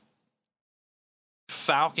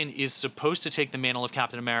 Falcon is supposed to take the mantle of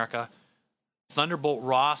Captain America. Thunderbolt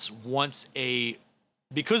Ross wants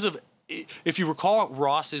because of, if you recall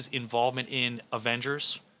Ross's involvement in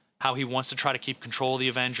Avengers, how he wants to try to keep control of the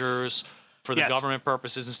Avengers for the government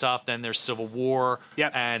purposes and stuff. Then there's Civil War,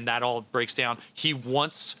 and that all breaks down. He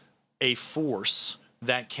wants a force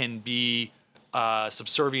that can be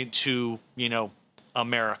subservient to,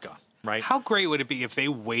 America, right? How great would it be if they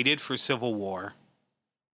waited for Civil War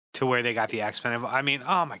to where they got the X-Men? I mean,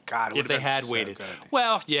 oh my God. If they had waited. Good.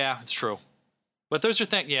 Well, yeah, it's true. But those are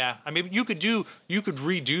things, yeah. I mean, you could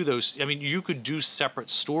redo those. I mean, you could do separate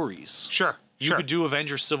stories. Sure. You could do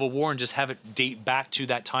Avengers Civil War and just have it date back to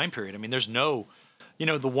that time period. I mean, there's no,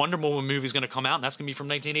 the Wonder Woman movie is going to come out, and that's going to be from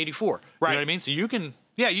 1984. Right. You know what I mean? So you can...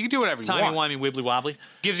 Yeah, you can do whatever you want. Timey-wimey, wibbly-wobbly.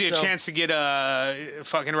 Gives you a chance to get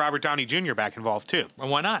fucking Robert Downey Jr. back involved, too.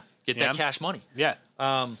 And why not? Get that cash money. Yeah.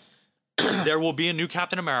 There will be a new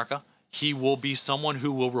Captain America. He will be someone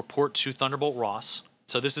who will report to Thunderbolt Ross.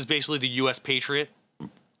 So this is basically the U.S. Patriot,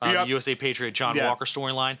 the USA Patriot John Walker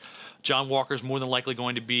storyline. John Walker is more than likely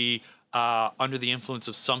going to be under the influence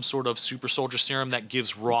of some sort of super soldier serum that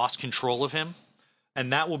gives Ross control of him.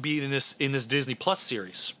 And that will be in this Disney Plus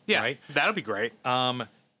series. Yeah, right? That'll be great.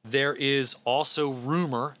 There is also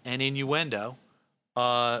rumor and innuendo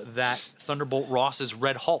that Thunderbolt Ross's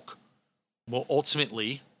Red Hulk will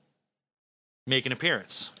ultimately make an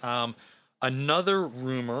appearance. Another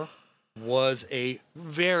rumor was a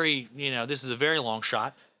very, this is a very long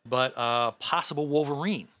shot, but possible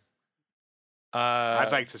Wolverine. I'd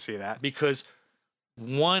like to see that. Because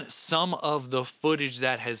some of the footage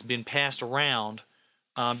that has been passed around,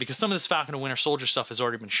 because some of this Falcon and Winter Soldier stuff has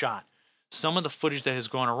already been shot. Some of the footage that has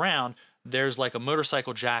gone around, there's like a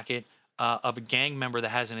motorcycle jacket of a gang member that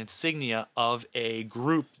has an insignia of a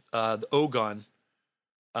group, the Ogun,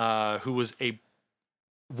 who was a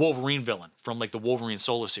Wolverine villain from like the Wolverine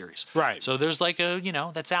solo series. Right. So there's like a,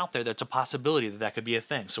 that's out there. That's a possibility that could be a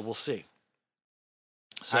thing. So we'll see.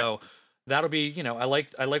 So that'll be, I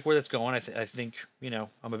like where that's going. I think,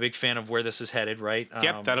 I'm a big fan of where this is headed, right?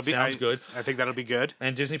 Yep, sounds good. I think that'll be good.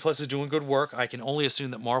 And Disney Plus is doing good work. I can only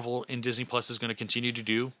assume that Marvel in Disney Plus is going to continue to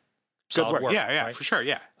do solid work. Yeah, right? for sure.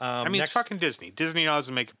 Yeah. I mean, it's fucking Disney. Disney knows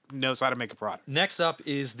how to make a product. Next up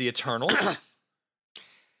is the Eternals.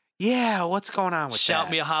 Yeah, what's going on with that?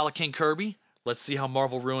 Shout me a holla, King Kirby. Let's see how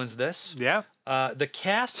Marvel ruins this. Yeah. The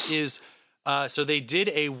cast is so they did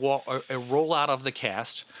a rollout of the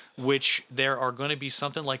cast, which there are going to be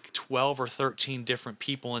something like 12 or 13 different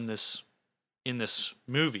people in this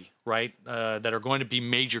movie, right? That are going to be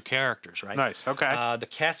major characters, right? Nice. Okay. The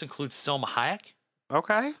cast includes Selma Hayek.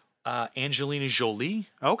 Okay. Angelina Jolie.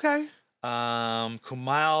 Okay.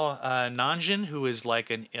 Kumail Nanjian, who is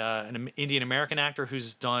like an Indian American actor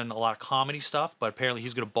who's done a lot of comedy stuff, but apparently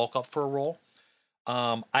he's going to bulk up for a role.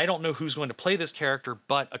 I don't know who's going to play this character,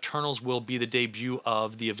 but Eternals will be the debut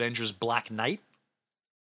of the Avengers Black Knight.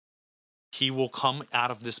 He will come out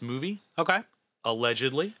of this movie, Okay.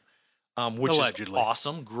 allegedly, which Allegedly. is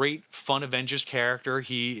awesome. Great, fun Avengers character.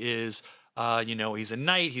 He is, he's a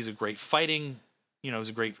knight. He's a great fighting. He's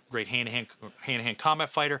a great hand-to-hand combat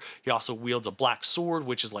fighter. He also wields a black sword,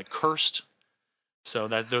 which is like cursed. So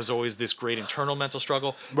that there's always this great internal mental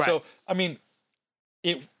struggle. Right. So I mean,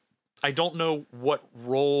 I don't know what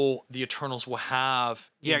role the Eternals will have.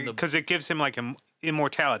 Yeah, because it gives him like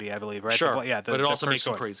immortality, I believe, right? Sure, The but it also cursed makes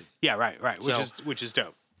him sword. crazy. Yeah, right. So- Which is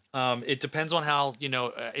dope. It depends on how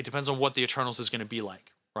it depends on what the Eternals is going to be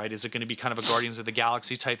like, right? Is it going to be kind of a Guardians of the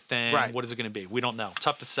Galaxy type thing? Right. What is it going to be? We don't know.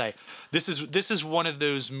 Tough to say. This is one of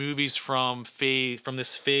those movies from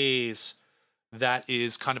this phase that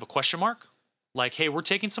is kind of a question mark. Like, hey, we're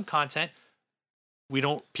taking some content.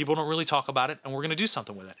 People don't really talk about it, and we're going to do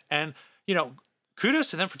something with it. And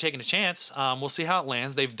kudos to them for taking a chance. We'll see how it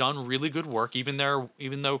lands. They've done really good work, even though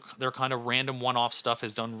their kind of random one-off stuff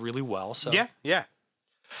has done really well. So Yeah.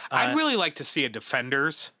 I'd really like to see a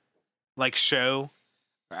Defenders show.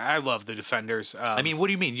 I love the Defenders. I mean, what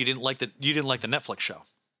do you mean you didn't like the Netflix show?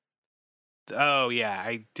 Oh yeah,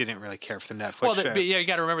 I didn't really care for the Netflix Well, show. but yeah, you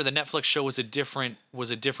got to remember the Netflix show was a different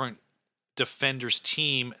Defenders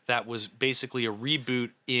team that was basically a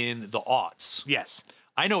reboot in the aughts. Yes.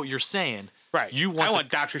 I know what you're saying. Right. I want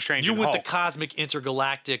the, Doctor Strange. You and want Hulk. the cosmic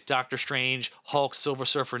intergalactic Doctor Strange, Hulk, Silver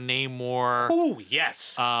Surfer, Namor. Oh yes.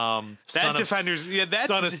 Son Defenders.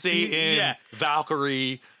 Son of Satan. Yeah.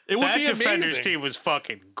 Valkyrie. It would That be Defenders amazing. team was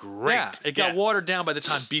fucking great. Yeah, it got watered down by the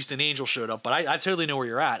time Beast and Angel showed up, but I totally know where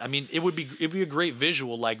you're at. I mean, it'd be a great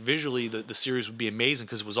visual. Like visually, the series would be amazing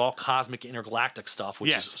because it was all cosmic intergalactic stuff,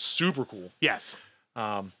 which is super cool. Yes.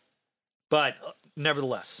 But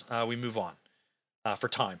nevertheless, we move on for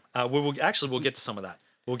time. We'll get to some of that.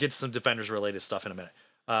 We'll get to some Defenders related stuff in a minute.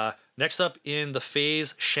 Next up in the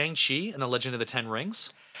phase, Shang-Chi and the Legend of the Ten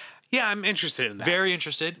Rings. Yeah, I'm interested in that. Very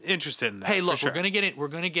interested. Interested in that. Hey, for look, sure. we're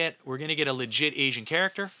gonna get a legit Asian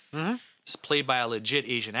character. Mm-hmm. It's played by a legit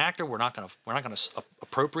Asian actor. We're not gonna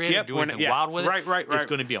appropriate it, Yep, do anything wild with it. Right. It's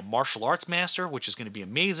gonna be a martial arts master, which is gonna be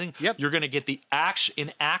amazing. Yep. You're gonna get the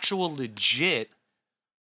actual legit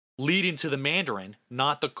leading to the Mandarin,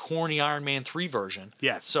 not the corny Iron Man 3 version.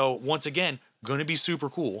 Yes. So once again, gonna be super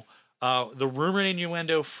cool. The rumor and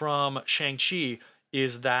innuendo from Shang-Chi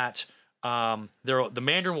is that the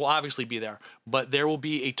Mandarin will obviously be there, but there will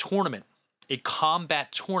be a tournament, a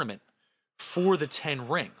combat tournament for the 10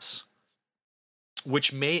 rings,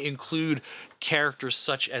 which may include characters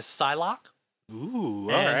such as Psylocke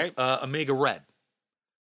Ooh, all and right. Omega Red.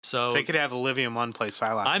 So They could have Olivia Munn play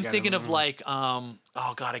Psylocke. I'm again. thinking of like, oh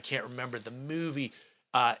God, I can't remember the movie.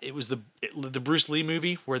 It was the Bruce Lee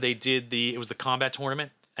movie where they did it was the combat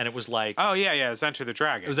tournament. And it was like, Oh yeah, it's Enter the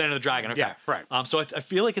Dragon. it was Enter the Dragon. Okay. Yeah, right. So I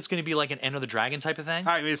feel like it's going to be like an Enter the Dragon type of thing.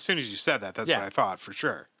 I mean, as soon as you said that, that's Yeah. what I thought for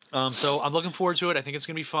sure. So I'm looking forward to it. I think it's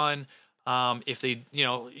going to be fun. If they,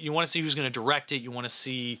 you want to see who's going to direct it. You want to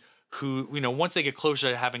see who, once they get closer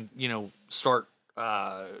to having, start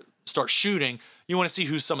shooting, you want to see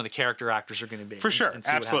who some of the character actors are going to be. For sure, and see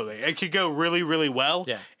what absolutely. It could go really, really well.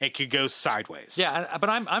 Yeah. It could go sideways. Yeah, but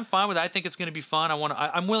I'm fine with it. I think it's going to be fun.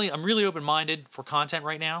 I'm really open minded for content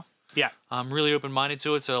right now. Yeah. I'm really open minded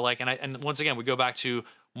to it. So like, and once again, we go back to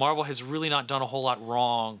Marvel has really not done a whole lot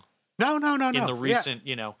wrong No. in the recent,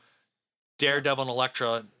 Daredevil and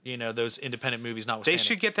Elektra, those independent movies They notwithstanding.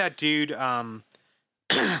 should get that dude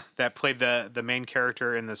that played the main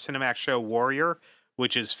character in the Cinemax show Warrior,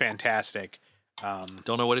 which is fantastic.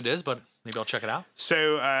 Don't know what it is, but maybe I'll check it out.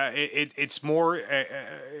 So it's more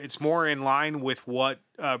in line with what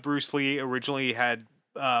Bruce Lee originally had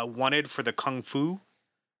wanted for the Kung Fu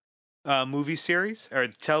movie series or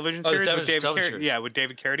television series with David Carradine. Yeah, with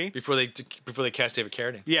David Carradine. Before they cast David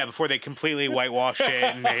Carradine. Yeah, before they completely whitewashed it,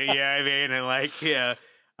 and but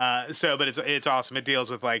it's awesome. It deals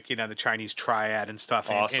with the Chinese triad and stuff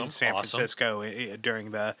in San Francisco during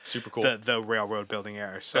the Super cool. the railroad building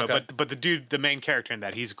era. So, Okay. but the main character in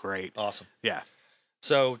that, he's great. Awesome. Yeah.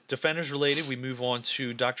 So Defenders related, we move on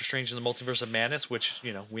to Doctor Strange in the Multiverse of Madness, which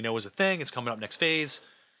we know is a thing. It's coming up next phase.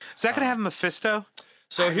 Is that gonna have Mephisto?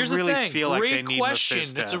 So I here's really the thing. feel like Great they need question.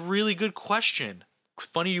 Mephisto. That's a really good question.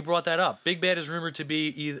 Funny you brought that up. Big Bad is rumored to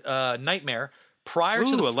be Nightmare. Prior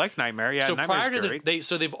to I like Nightmare. Yeah, so Nightmare's prior to great.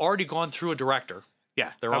 so they've already gone through a director.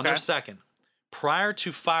 Yeah, They're on their second. Prior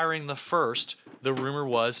to firing the first, the rumor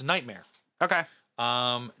was Nightmare. Okay.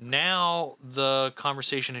 Now the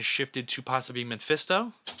conversation has shifted to possibly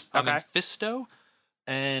Mephisto. Okay. Mephisto,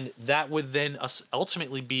 and that would then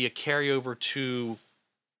ultimately be a carryover to,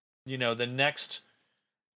 the next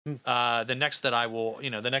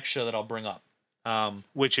show that I'll bring up.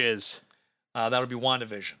 Which is That'll be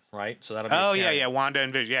WandaVision, right? So that'll be. Oh yeah, Wanda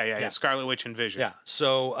and Vision. Yeah. Scarlet Witch and Vision. Yeah.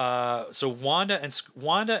 So Wanda and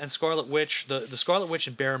Scarlet Witch, the Scarlet Witch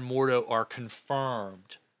and Baron Mordo are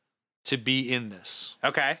confirmed to be in this.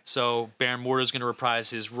 Okay. So Baron Mordo is going to reprise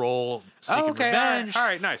his role, seeking revenge. All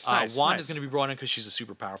right. Nice. Wanda's going to be brought in because she's a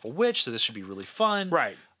super powerful witch, so this should be really fun.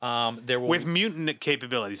 Right. There will with mutant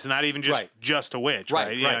capabilities, not even just a witch,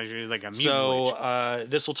 right? You know, she's like a mutant witch.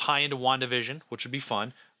 This will tie into WandaVision, which would be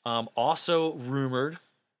fun. Also rumored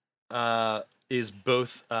is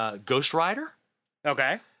both Ghost Rider,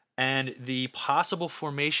 okay, and the possible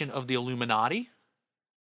formation of the Illuminati.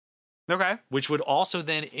 Okay. Which would also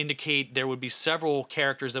then indicate there would be several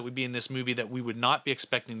characters that would be in this movie that we would not be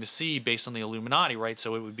expecting to see based on the Illuminati, right?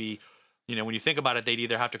 So it would be, you know, when you think about it, they'd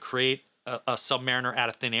either have to create a Submariner out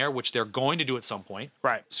of thin air, which they're going to do at some point.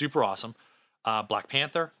 Right. Super awesome. Black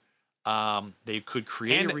Panther. They could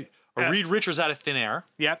create a Reed Richards out of thin air.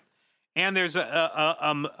 Yep. And there's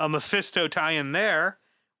a Mephisto tie-in there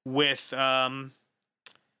with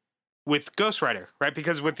Ghost Rider, right?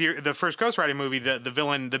 Because with the first Ghost Rider movie, the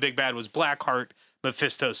villain, the big bad, was Blackheart,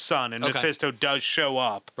 Mephisto's son, and Mephisto does show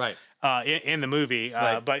up, right, in the movie.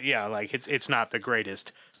 Right. But yeah, like it's not the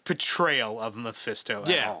greatest portrayal of Mephisto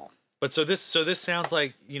at all. But so this sounds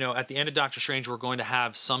like, you know, at the end of Doctor Strange, we're going to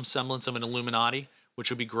have some semblance of an Illuminati, which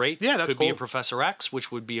would be great. Yeah, that's could cool. be a Professor X,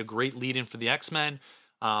 which would be a great lead-in for the X-Men.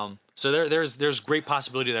 So there's great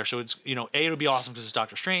possibility there. So it's, you know, A, it'll be awesome because it's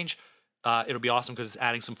Doctor Strange. It'll be awesome because it's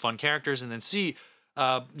adding some fun characters, and then C,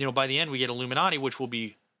 you know, by the end we get Illuminati, which will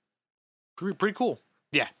be pretty cool.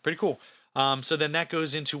 Yeah, pretty cool. So then that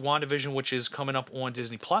goes into WandaVision, which is coming up on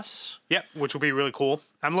Disney Plus. Yep, which will be really cool.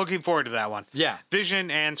 I'm looking forward to that one. Yeah,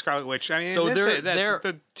 Vision and Scarlet Witch. I mean, so that's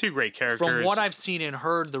the two great characters. From what I've seen and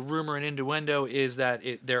heard, the rumor and innuendo is that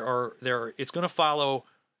it's going to follow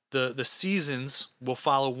the seasons will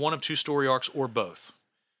follow one of two story arcs or both.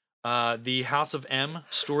 The House of M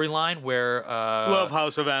storyline, where love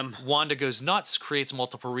House of M. Wanda goes nuts, creates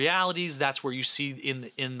multiple realities. That's where you see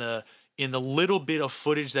in the little bit of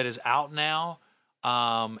footage that is out now.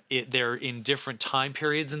 They're in different time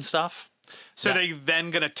periods and stuff. So they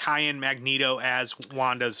then gonna tie in Magneto as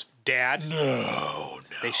Wanda's dad? No.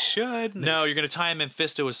 They should. No, you're gonna tie in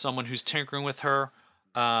Mephisto as someone who's tinkering with her.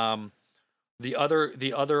 The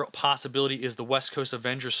other possibility is the West Coast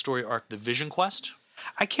Avengers story arc, the Vision Quest.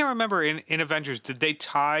 I can't remember in Avengers, did they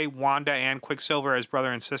tie Wanda and Quicksilver as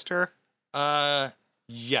brother and sister?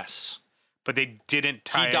 Yes. But they didn't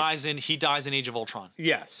tie. He dies in Age of Ultron.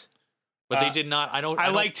 Yes. But they did not. I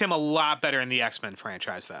liked him a lot better in the X-Men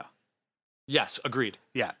franchise, though. Yes, agreed.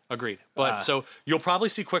 Yeah, agreed. But so you'll probably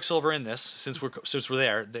see Quicksilver in this since we're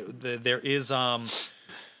there. There is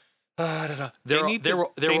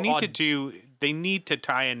They need to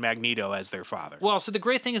tie in Magneto as their father. Well, so the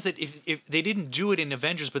great thing is that if they didn't do it in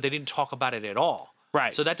Avengers, but they didn't talk about it at all.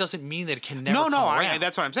 Right. So that doesn't mean that it can never come around.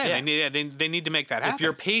 That's what I'm saying. Yeah. They need to make that happen. If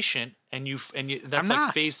you're patient and that's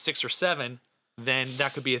like phase 6 or 7, then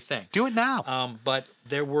that could be a thing. Do it now. But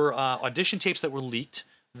there were audition tapes that were leaked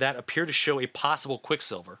that appear to show a possible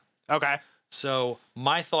Quicksilver. Okay. So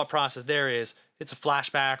my thought process there is it's a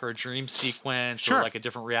flashback or a dream sequence or like a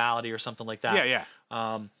different reality or something like that. Yeah.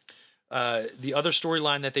 The other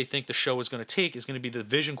storyline that they think the show is going to take is going to be the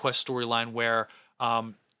Vision Quest storyline, where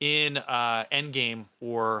in Endgame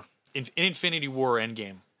or in Infinity War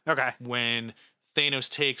Endgame, when Thanos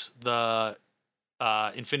takes the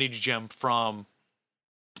Infinity Gem from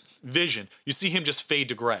Vision, you see him just fade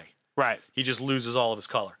to gray. Right. He just loses all of his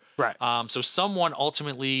color. Right. So someone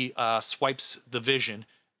ultimately swipes the Vision,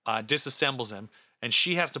 disassembles him, and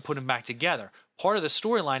she has to put him back together. Part of the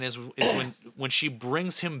storyline is when she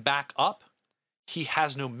brings him back up, he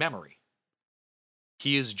has no memory.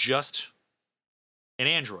 He is just an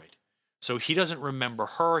android. So he doesn't remember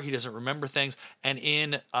her. He doesn't remember things. And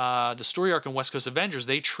in the story arc in West Coast Avengers,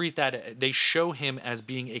 they show him as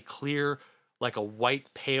being a clear, like a white,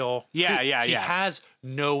 pale. He has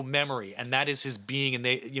no memory, and that is his being. And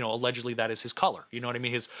they, allegedly that is his color. You know what I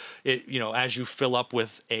mean? As you fill up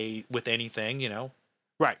with anything,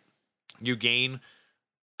 right, you gain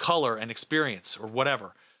color and experience or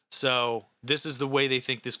whatever. So this is the way they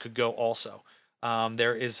think this could go. Also,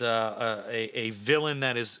 there is a villain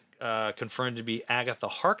that is confirmed to be Agatha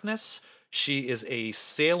Harkness. She is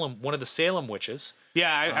one of the Salem witches.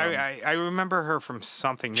 Yeah, I remember her from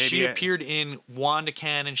something. Maybe she appeared in Wanda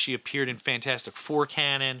canon. She appeared in Fantastic Four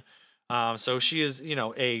canon. So she is,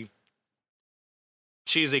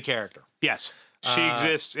 she is a character. Yes, she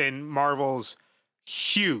exists in Marvel's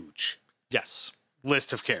huge,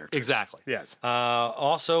 list of characters. Exactly. Yes.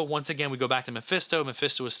 Also, once again, we go back to Mephisto.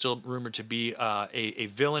 Mephisto is still rumored to be a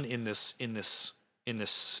villain in this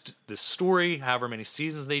story. However many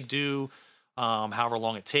seasons they do, however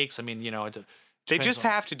long it takes. I mean, They just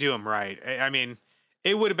have to do him right. I mean,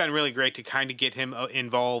 it would have been really great to kind of get him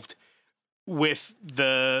involved with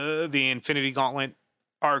the Infinity Gauntlet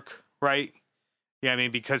arc, right? Yeah, I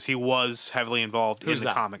mean, because he was heavily involved in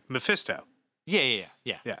the comic. Mephisto. Yeah.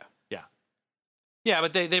 Yeah,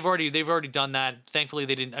 but they've already done that. Thankfully,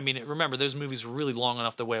 they didn't. I mean, remember those movies were really long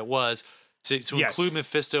enough the way it was. To include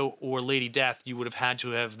Mephisto or Lady Death, you would have had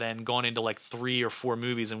to have then gone into like 3 or 4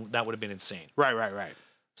 movies, and that would have been insane. Right.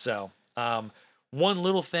 So, one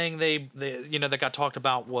little thing they that got talked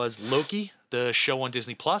about was Loki, the show on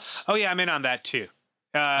Disney Plus. Oh yeah, I'm in on that too.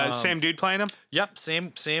 Same dude playing him. Yep,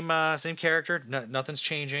 same character. Nothing's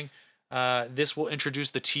changing. This will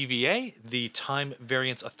introduce the TVA, the Time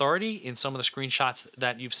Variance Authority. In some of the screenshots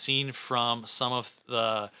that you've seen from some of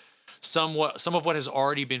what has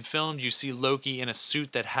already been filmed, you see Loki in a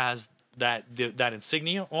suit that has that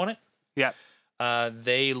insignia on it. Yeah.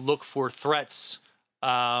 They look for threats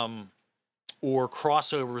or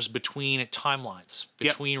crossovers between timelines,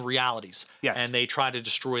 between realities, and they try to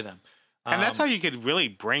destroy them. And that's how you could really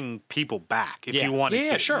bring people back if you wanted to.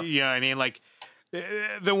 Yeah, sure. You know what I mean? Like,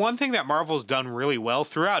 the one thing that Marvel's done really well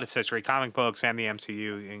throughout its history, comic books and the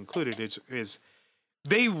MCU included, is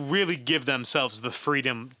they really give themselves the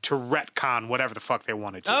freedom to retcon whatever the fuck they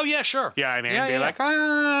wanted to. Oh, yeah, sure. Yeah, I mean, they're like,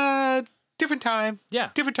 different time.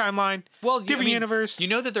 Yeah. Different timeline. Well, different universe. You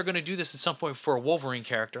know that they're going to do this at some point for a Wolverine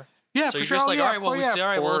character. Yeah, so for you're sure. just like, all right,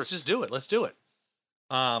 well, let's just do it. Let's do it.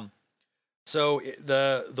 So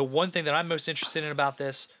the one thing that I'm most interested in about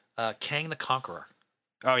this, Kang the Conqueror.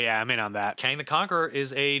 Oh yeah, I'm in on that. Kang the Conqueror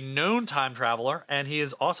is a known time traveler, and he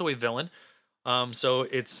is also a villain. So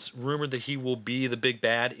it's rumored that he will be the big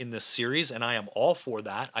bad in this series, and I am all for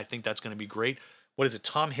that. I think that's going to be great. What is it?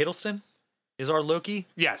 Tom Hiddleston is our Loki?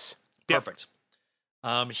 Yes. Perfect.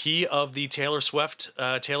 Yep. He of the Taylor Swift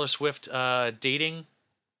dating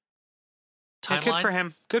timeline. Yeah, good for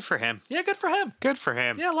him. Good for him. Yeah, good for him. Good for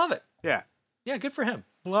him. Yeah, I love it. Yeah. Yeah, good for him.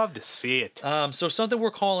 Love to see it. So something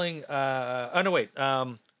we're calling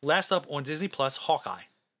last up on Disney Plus, Hawkeye.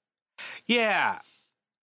 Yeah.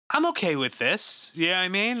 I'm okay with this. Yeah, I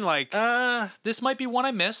mean, like this might be one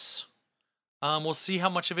I miss. We'll see how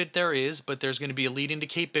much of it there is, but there's going to be a lead into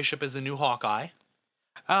Kate Bishop as the new Hawkeye.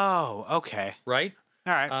 Oh, okay. Right?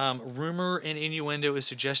 All right. Rumor and innuendo is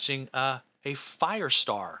suggesting a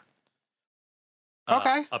Firestar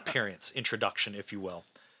appearance, introduction, if you will.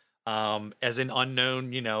 As an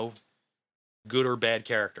unknown, good or bad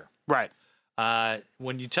character. Right.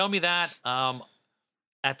 When you tell me that,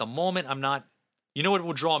 at the moment, I'm not. You know what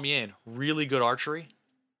will draw me in? Really good archery.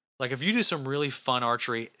 Like if you do some really fun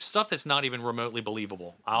archery stuff that's not even remotely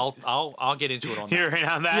believable, I'll get into it on that. You're in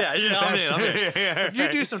on that. Yeah, I'm in. If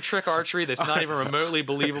you do some trick archery that's not even remotely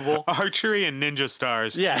believable, archery and ninja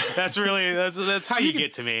stars. Yeah, that's how you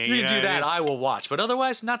get to me. You can do that, I will watch, but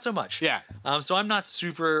otherwise, not so much. Yeah. So I'm not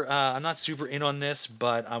super in on this,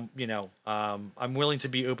 but I'm willing to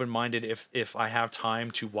be open minded if I have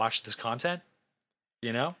time to watch this content.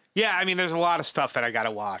 Yeah, I mean, there's a lot of stuff that I got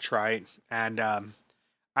to watch, right? And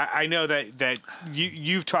I know that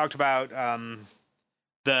you've talked about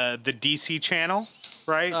the DC channel,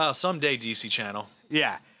 right? Someday DC channel.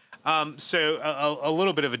 Yeah. So a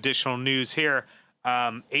little bit of additional news here.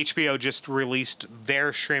 HBO just released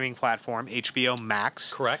their streaming platform, HBO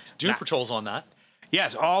Max. Correct. Doom Patrol's on that.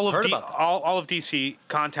 Yes, all of DC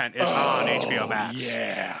content is on HBO Max.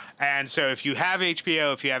 Yeah. And so if you have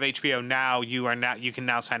HBO Now, you can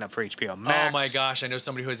now sign up for HBO Max. Oh my gosh, I know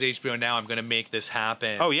somebody who has HBO Now. I'm gonna make this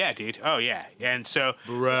happen. Oh yeah, dude. Oh yeah. And so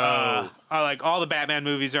like all the Batman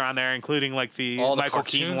movies are on there, including like all Michael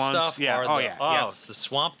Keaton ones. Stuff Yeah. It's the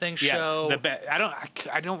Swamp Thing show.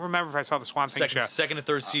 I don't remember if I saw the Swamp Thing show. Second and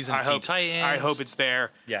third season of Teen Titans. I hope it's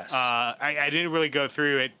there. Yes. I didn't really go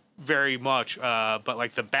through it very much, but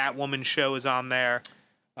like the Batwoman show is on there.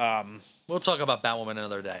 We'll talk about Batwoman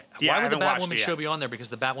another day. Yeah, why would the Batwoman show be on there? Because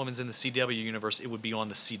the Batwoman's in the CW universe. It would be on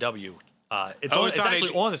the CW. It's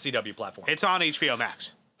actually on the CW platform. It's on HBO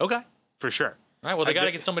Max. Okay. For sure. All right. Well, they got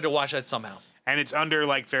to get somebody to watch that somehow. And it's under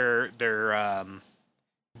like their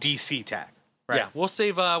DC tag. Right? Yeah. We'll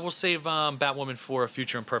save Batwoman for a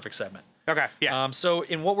future Imperfect segment. Okay. Yeah. So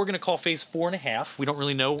in what we're going to call Phase 4.5, we don't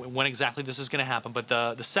really know when exactly this is going to happen, but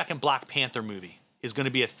the second Black Panther movie is going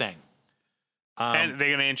to be a thing. And they're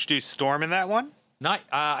going to introduce Storm in that one?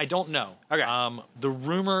 I don't know. Okay. The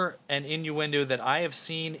rumor and innuendo that I have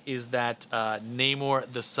seen is that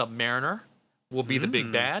Namor the Submariner will be the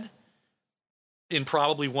big bad. in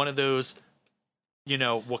probably one of those,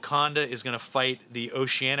 Wakanda is going to fight the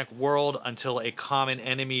oceanic world until a common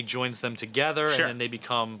enemy joins them together, Sure. and then they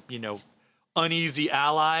become, uneasy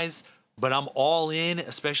allies. But I'm all in,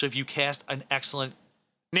 especially if you cast an excellent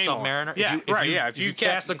Namor. Submariner. Yeah, If you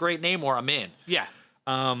cast a great Namor, I'm in. Yeah.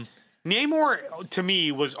 Namor, to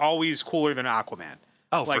me, was always cooler than Aquaman.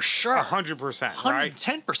 Oh, for sure. 100%, right?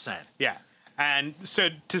 110%. Yeah. And so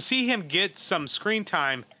to see him get some screen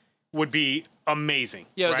time would be amazing.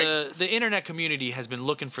 Yeah, right? the internet community has been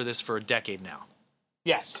looking for this for a decade now.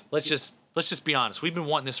 Yes. Let's just be honest. We've been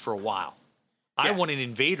wanting this for a while. I Yeah. want an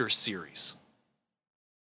Invaders series.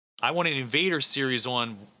 I want an Invaders series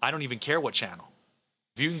on, I don't even care what channel.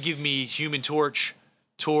 If you can give me Human Torch,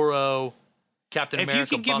 Toro, Captain If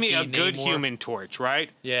America, you could give me a Bucky, good Namor. Human Torch, right?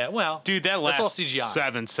 Yeah, well, Dude, that that's all last CGI.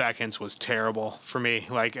 7 seconds was terrible for me.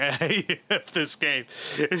 Like, this game.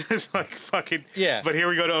 It's like fucking... Yeah. But here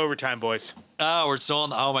we go to overtime, boys. Oh, we're still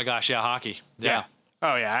on the, oh my gosh, yeah, hockey. Yeah.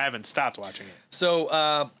 Oh, yeah, I haven't stopped watching it.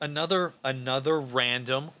 So another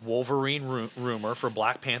random Wolverine rumor for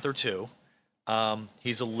Black Panther 2.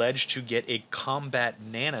 He's alleged to get a combat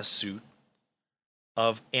nanosuit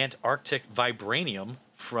of Antarctic vibranium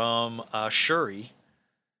from Shuri.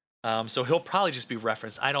 So he'll probably just be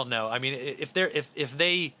referenced. I don't know. I mean,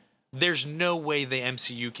 there's no way the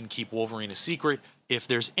MCU can keep Wolverine a secret. If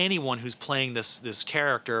there's anyone who's playing this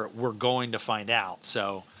character, we're going to find out.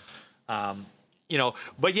 So, but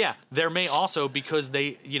yeah, there may also, because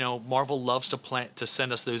they, Marvel loves to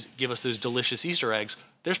send us give us those delicious Easter eggs.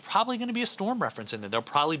 There's probably going to be a Storm reference in there. There'll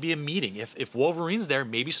probably be a meeting. If Wolverine's there,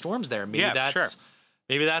 maybe Storm's there. Maybe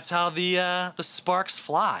Maybe that's how the sparks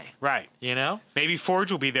fly. Right. Maybe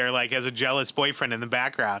Forge will be there, like, as a jealous boyfriend in the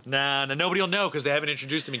background. Nah, nobody will know because they haven't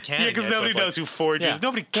introduced him in canon. Yeah, because nobody knows who Forge is.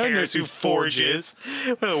 Nobody cares who Forge is.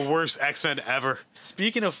 One of the worst X-Men ever.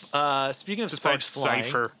 Speaking of sparks flying,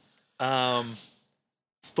 Cypher.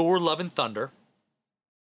 Thor: Love and Thunder.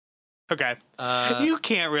 Okay. You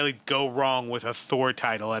can't really go wrong with a Thor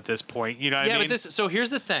title at this point. You know what I mean? Yeah, but so here's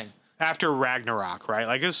the thing. After Ragnarok, right?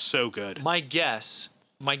 Like, it was so good. My guess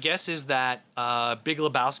is that Big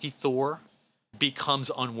Lebowski Thor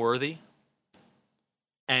becomes unworthy,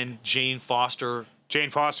 and Jane Foster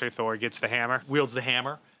Thor gets the hammer. Wields the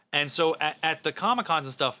hammer. And so at the Comic-Cons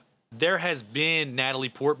and stuff, there has been Natalie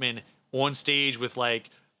Portman on stage with, like,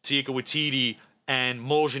 Taika Waititi and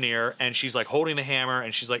Mjolnir, and she's, like, holding the hammer,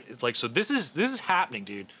 and she's like, it's like, so this is happening,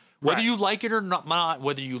 dude. Whether Right. you like it or not,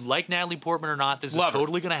 whether you like Natalie Portman or not, this is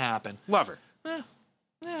totally going to happen. Love her.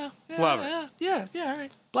 Yeah, Love her. Yeah, all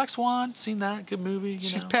right. Black Swan, seen that, good movie.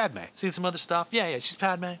 She's Padme. Seen some other stuff. Yeah, she's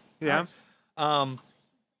Padme. Yeah.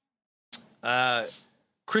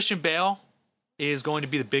 Christian Bale is going to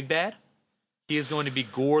be the big bad. He is going to be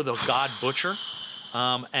Gore the God Butcher.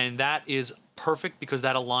 And that is perfect because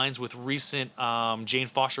that aligns with recent Jane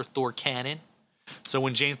Foster Thor canon. So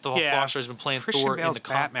when Jane Foster has been playing Christian Thor Bale's in the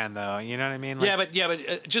Batman, though, you know what I mean? Like,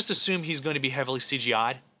 but just assume he's going to be heavily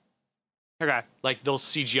CGI'd. Okay. Like they'll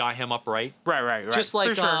CGI him upright. Right. Just like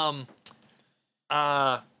For sure.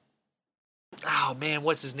 oh man,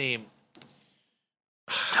 what's his name?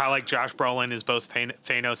 How, like, Josh Brolin is both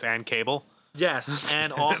Thanos and Cable. Yes,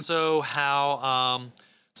 and also how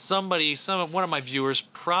one of my viewers,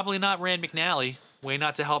 probably not Rand McNally, way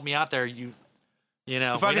not to help me out there. You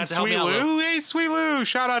know, Fucking Sweet Lou. Hey, Sweet Lou.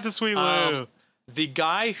 Shout out to Sweet Lou. The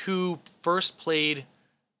guy who first played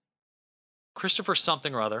Christopher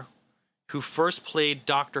something or other, who first played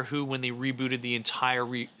Doctor Who when they rebooted the entire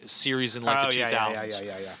series in like the 2000s.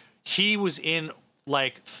 Yeah. He was in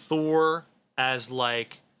like Thor as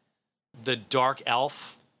like the dark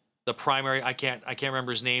elf, the primary. I can't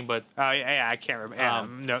remember his name, but I can't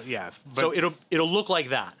remember. But, so it'll look like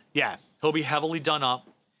that. Yeah. He'll be heavily done up,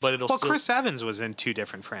 but it'll. Well, still, Chris Evans was in 2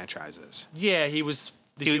 different franchises. Yeah, he was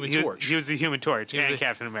the Human Torch. He was the Human Torch was and the-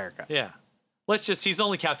 Captain America. Yeah. He's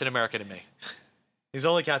only Captain America to me. He's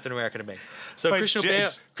only Captain America to me. So But Christian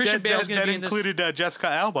Bale's going to be in this. That included Jessica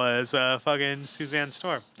Alba as fucking Suzanne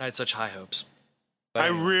Storm. I had such high hopes. But I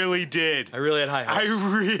anyway, really did. I really had high hopes.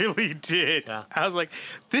 I really did. Yeah. I was like,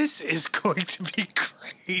 this is going to be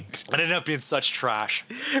great. It ended up being such trash.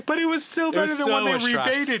 But it was still It better was than so when they much trash.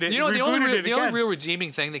 rebaited it. You know, the rebooted only again. real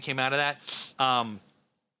redeeming thing that came out of that,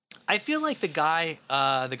 I feel like the guy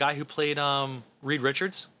who played Reed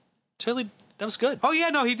Richards, totally, that was good. Oh yeah,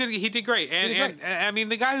 no, he did great. And, He did great. and I mean,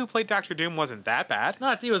 the guy who played Doctor Doom wasn't that bad.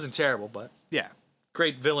 Not he wasn't terrible, but Yeah.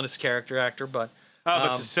 great villainous character actor. But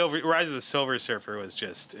But the Rise of the Silver Surfer was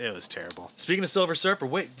it was terrible. speaking of Silver Surfer,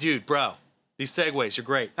 wait, dude, bro, these segues, you're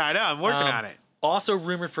great. I know, I'm working on it. Also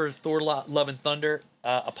rumored for Thor: Love and Thunder,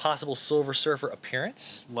 a possible Silver Surfer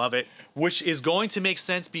appearance, Love it. which is going to make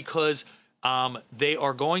sense because they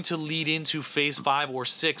are going to lead into Phase 5 or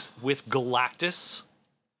 6 with Galactus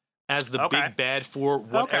as the big bad for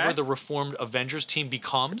whatever the reformed Avengers team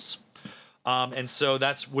becomes. And so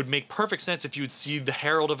that would make perfect sense if you would see the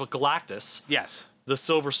Herald of a Galactus, Yes. the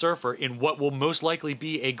Silver Surfer, in what will most likely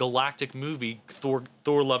be a galactic movie, Thor: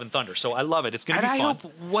 Love and Thunder. So I love it. It's going to be And I fun.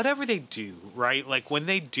 hope whatever they do, right? Like when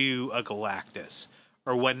they do a Galactus,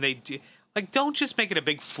 or when they do, like, don't just make it a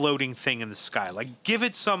big floating thing in the sky. Like, give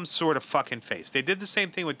it some sort of fucking face. They did the same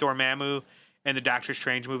thing with Dormammu in the Doctor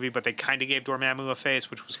Strange movie, but they kind of gave Dormammu a face,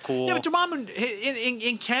 which was cool. Yeah, but Dormammu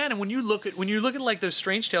in canon, when you look at like those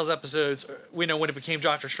Strange Tales episodes, when it became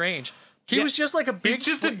Doctor Strange, he was just like a big. He's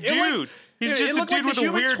just a dude. He's just a dude with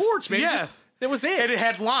a weird torch, man. Yeah. That was it. And it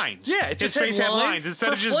had lines. Yeah, it just His face had had lines. Instead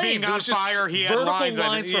for of just being flames. It on was just fire, he had vertical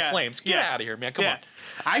lines for on it. flames. Get out of here, man. Come on.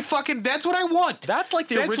 That's what I want. That's like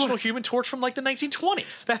the That's original what- Human Torch from like the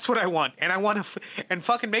 1920s. That's what I want. And I want to and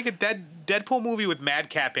fucking make a Deadpool movie with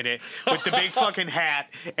Madcap in it with the big fucking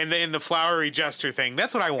hat and the flowery jester thing.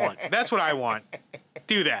 That's what I want. That's what I want.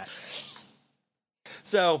 Do that.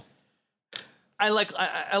 So I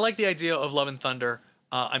like the idea of Love and Thunder.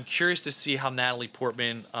 I'm curious to see how Natalie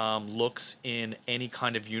Portman looks in any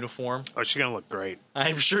kind of uniform. Oh, she's gonna look great.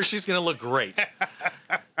 I'm sure she's gonna look great.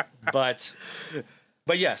 but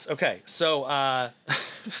yes, okay. So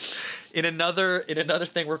in another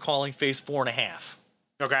thing we're calling Phase 4.5.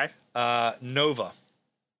 Okay. Nova.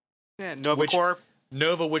 Yeah, Nova Corps.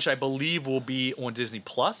 Nova, which I believe will be on Disney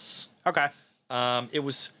Plus. Okay. It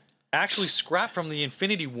was actually scrapped from the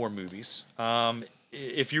Infinity War movies.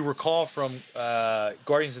 If you recall from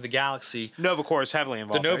Guardians of the Galaxy, Nova Corps is heavily the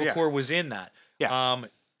involved. Nova Corps was in that. Yeah.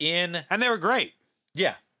 And they were great.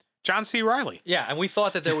 Yeah. John C. Reilly. Yeah, and we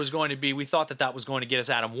thought that that was going to get us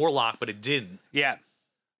Adam Warlock, but it didn't. Yeah.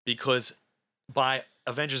 Because by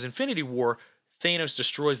Avengers Infinity War, Thanos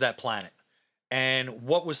destroys that planet. And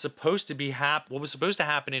what was supposed to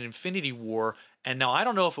happen in Infinity War, and now I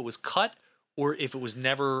don't know if it was cut or if it was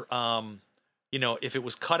never if it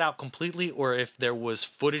was cut out completely or if there was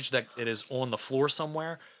footage that it is on the floor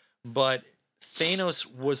somewhere, but Thanos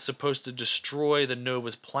was supposed to destroy the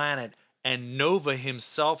Nova's planet, and Nova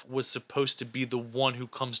himself was supposed to be the one who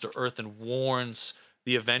comes to Earth and warns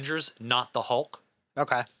the Avengers, not the Hulk.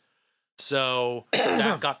 Okay. So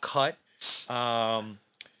that got cut.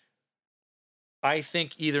 I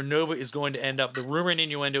think either Nova is going to end up, the rumor and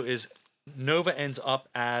innuendo is Nova ends up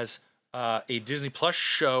as a Disney Plus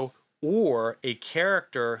show or a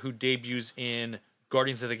character who debuts in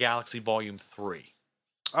Guardians of the Galaxy Volume 3.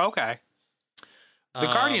 Okay. The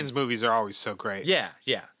Guardians movies are always so great. Yeah,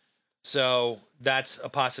 yeah. So that's a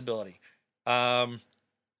possibility.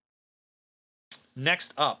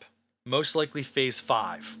 Next up, most likely Phase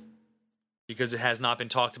 5. Because it has not been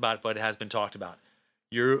talked about, but it has been talked about.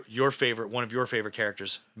 Your favorite, one of your favorite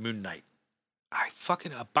characters, Moon Knight.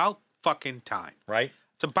 About fucking time. Right?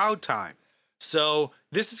 It's about time. So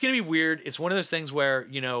this is going to be weird. It's one of those things where,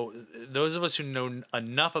 those of us who know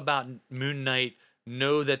enough about Moon Knight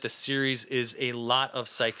know that the series is a lot of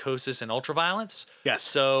psychosis and ultraviolence. Yes.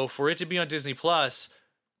 So for it to be on Disney Plus,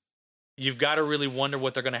 you've got to really wonder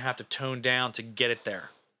what they're going to have to tone down to get it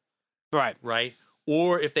there. Right. Right?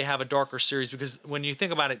 Or if they have a darker series, because when you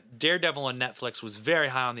think about it, Daredevil on Netflix was very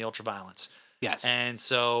high on the ultraviolence. Yes. And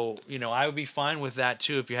so, I would be fine with that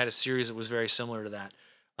too if you had a series that was very similar to that.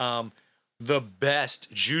 The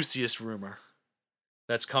best, juiciest rumor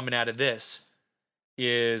that's coming out of this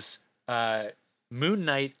is Moon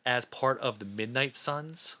Knight as part of the Midnight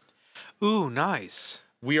Suns. Ooh, nice.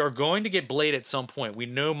 We are going to get Blade at some point. We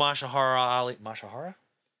know Mahershala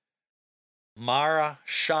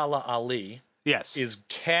Ali Yes. is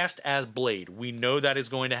cast as Blade. We know that is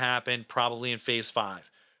going to happen probably in Phase 5.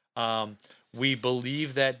 We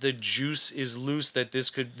believe that the juice is loose, that this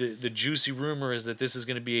could, the juicy rumor is that this is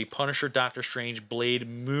going to be a Punisher, Doctor Strange, Blade,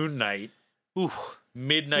 Moon Knight,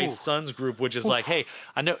 Midnight Suns group, which is like, hey,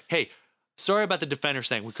 sorry about the Defenders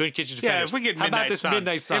thing. We couldn't get you Defenders. Yeah, if we get Midnight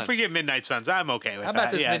Suns. If we get Midnight Suns, I'm okay with that. How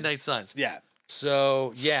about this Midnight Suns? Yeah.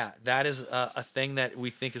 So, yeah, that is a thing that we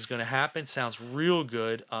think is going to happen. Sounds real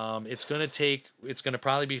good. It's going to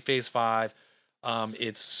probably be Phase 5.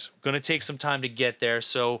 It's going to take some time to get there.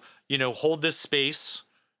 So, hold this space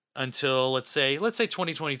until let's say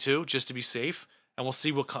 2022, just to be safe, and we'll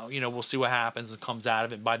see what happens and comes out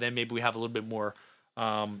of it. By then, maybe we have a little bit more,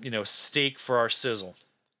 steak for our sizzle.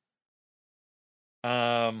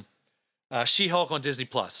 She-Hulk on Disney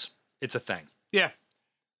Plus. It's a thing. Yeah.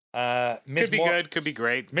 Could be good, could be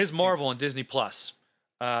great. Ms. Marvel on Disney Plus.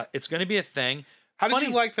 It's going to be a thing. How did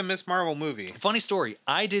you like the Miss Marvel movie? Funny story.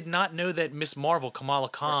 I did not know that Miss Marvel, Kamala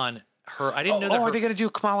Khan, I didn't know that. Are they going to do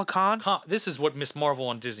Kamala Khan? This is what Miss Marvel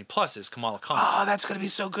on Disney Plus is, Kamala Khan. Oh, that's going to be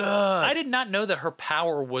so good. I did not know that her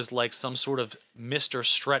power was like some sort of Mr.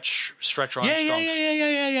 Stretch Armstrong.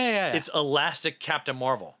 Yeah. It's Elastic Captain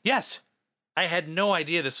Marvel. Yes. I had no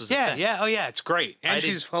idea this was a thing. Yeah. Oh, yeah. It's great. And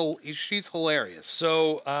she's hilarious.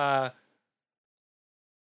 So,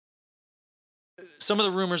 some of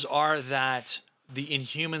the rumors are that the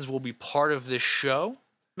Inhumans will be part of this show,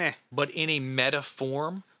 but in a meta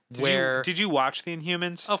form. Did you watch the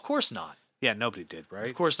Inhumans? Of course not. Yeah, nobody did, right?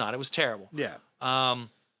 Of course not. It was terrible. Yeah.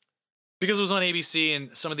 Because it was on ABC,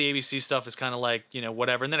 and some of the ABC stuff is kind of like,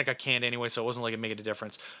 whatever. And then it got canned anyway, so it wasn't like it made a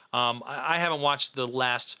difference. I haven't watched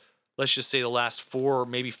let's just say the last 4 or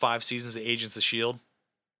maybe 5 seasons of Agents of S.H.I.E.L.D.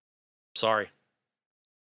 Sorry.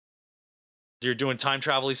 You're doing time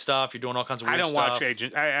travel-y stuff. You're doing all kinds of weird stuff. I don't watch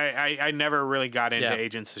Agents. I never really got into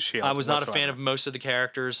Agents of S.H.I.E.L.D. I was not a fan of most of the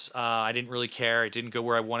characters. I didn't really care. It didn't go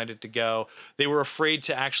where I wanted it to go. They were afraid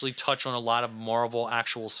to actually touch on a lot of Marvel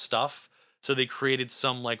actual stuff. So they created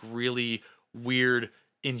some like really weird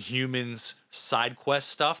Inhumans side quest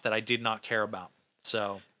stuff that I did not care about.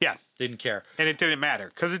 So yeah, didn't care. And it didn't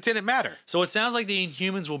matter because it didn't matter. So it sounds like the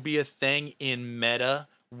Inhumans will be a thing in meta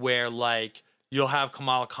where like you'll have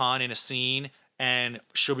Kamala Khan in a scene and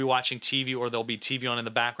she'll be watching TV, or there'll be TV on in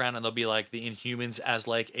the background and there'll be like the Inhumans as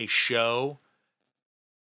like a show.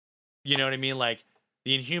 You know what I mean? Like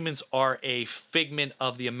the Inhumans are a figment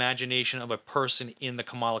of the imagination of a person in the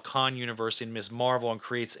Kamala Khan universe in Ms. Marvel and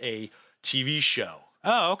creates a TV show.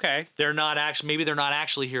 Oh, okay. Maybe they're not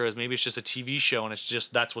actually heroes. Maybe it's just a TV show and it's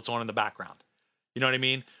just that's what's on in the background. You know what I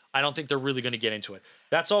mean? I don't think they're really going to get into it.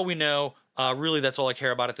 That's all we know. Really, that's all I care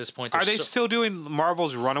about at this point. Are they still doing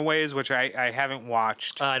Marvel's Runaways, which I haven't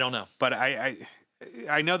watched? I don't know. But I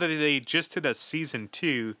know that they just did a season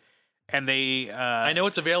 2, and they... I know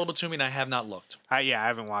it's available to me, and I have not looked. I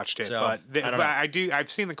haven't watched it, so, but I do. I've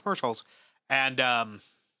seen the commercials, and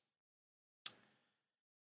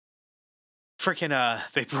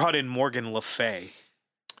they brought in Morgan Le Fay.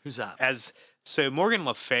 Who's that? So Morgan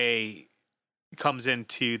Le Fay comes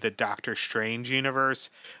into the Doctor Strange universe,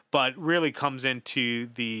 but really comes into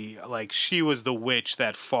the, like, she was the witch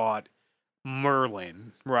that fought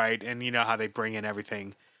Merlin, right? And you know how they bring in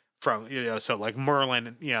everything from, so like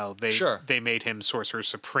Merlin, they made him Sorcerer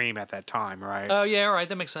Supreme at that time, right? Oh, yeah, all right,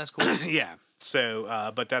 that makes sense, cool. Yeah,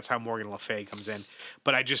 so, but that's how Morgan Le Fay comes in.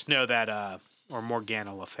 But I just know that, or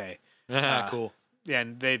Morgana Le Fay. Cool.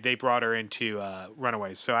 And they brought her into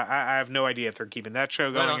Runaways, so I have no idea if they're keeping that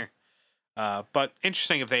show going here. But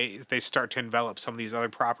interesting if they start to envelop some of these other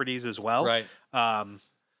properties as well. Right. Well,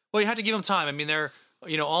 you have to give them time. I mean,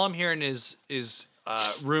 all I'm hearing is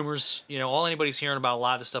rumors. All anybody's hearing about a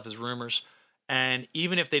lot of this stuff is rumors. And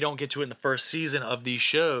even if they don't get to it in the first season of these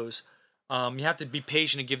shows, you have to be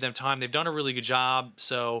patient and give them time. They've done a really good job.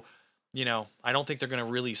 So, I don't think they're going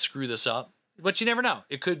to really screw this up. But you never know.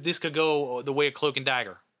 This could go the way of Cloak and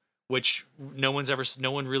Dagger, which no one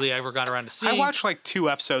really ever got around to seeing. I watched like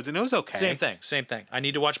 2 episodes and it was okay. Same thing. I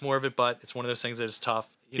need to watch more of it, but it's one of those things that is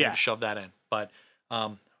tough. To shove that in. But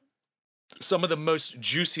some of the most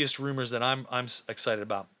juiciest rumors that I'm excited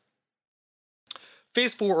about.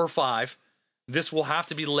 Phase 4 or 5, this will have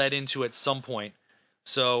to be led into at some point.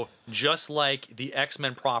 So just like the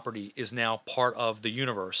X-Men property is now part of the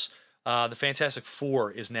universe, the Fantastic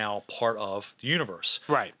Four is now part of the universe.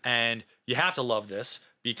 Right. And you have to love this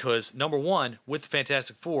because, number one, with the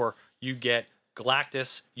Fantastic Four, you get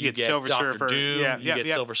Galactus, you get Silver Doctor Surfer. Doom, you get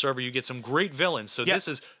Silver Surfer, you get some great villains. So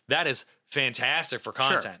that is fantastic for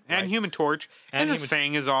content. Sure. And right? Human Torch. And the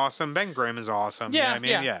Thing is awesome. Ben Grimm is awesome. Yeah,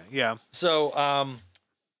 yeah. So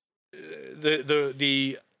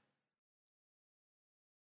the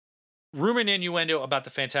rumor and innuendo about the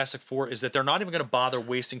Fantastic Four is that they're not even going to bother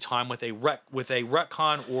wasting time with a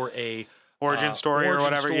retcon or a origin story or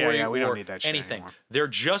whatever. We don't need that shit anything. Anymore. They're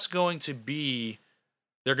just going to be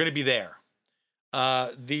there.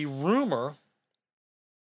 The rumor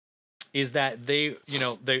is that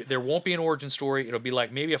there won't be an origin story. It'll be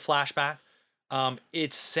like maybe a flashback.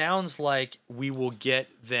 It sounds like we will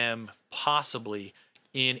get them possibly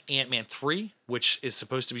in Ant-Man 3, which is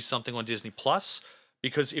supposed to be something on Disney Plus.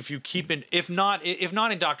 Because if not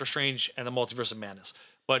in Doctor Strange and the Multiverse of Madness,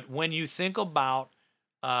 but when you think about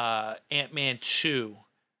Ant-Man 2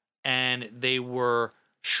 and they were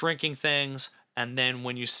shrinking things, and then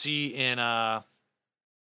when you see in Ant-Man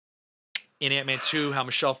 2 how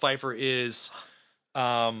Michelle Pfeiffer is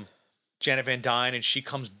Janet Van Dyne and she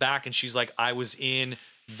comes back and she's like, I was in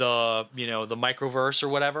the microverse or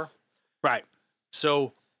whatever. Right.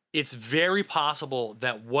 So it's very possible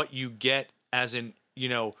that what you get as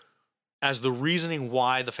as the reasoning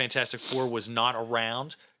why the Fantastic Four was not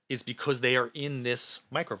around is because they are in this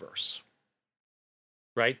microverse,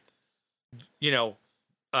 right?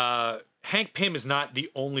 Hank Pym is not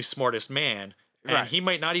the only smartest man, and Right. he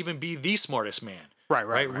might not even be the smartest man.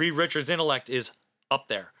 Right. Reed Richards' intellect is up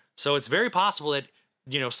there. So it's very possible that,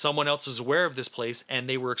 someone else was aware of this place and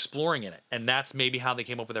they were exploring in it. And that's maybe how they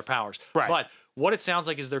came up with their powers. Right. But what it sounds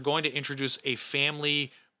like is they're going to introduce a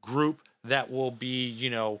family group that will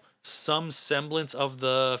be, some semblance of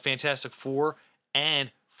the Fantastic Four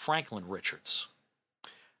and Franklin Richards,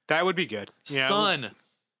 That would be good. Yeah. son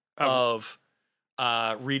of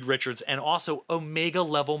Reed Richards, and also Omega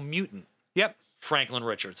level mutant Yep. Franklin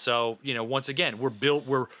Richards. So, once again,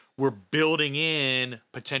 we're building in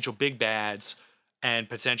potential big bads and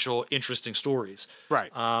potential interesting stories.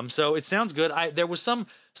 Right. So it sounds good. There was some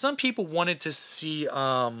people wanted to see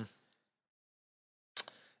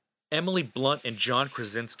Emily Blunt and John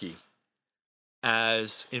Krasinski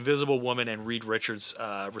as Invisible Woman and Reed Richards,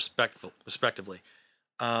 respectively.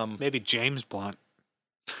 Maybe James Blunt.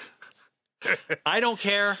 I don't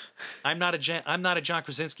care. I'm not a John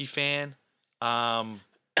Krasinski fan.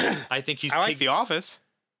 I think he's. I like The Office.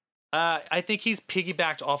 I think he's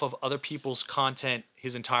piggybacked off of other people's content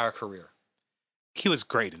his entire career. He was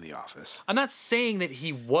great in The Office. I'm not saying that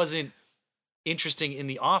he wasn't interesting in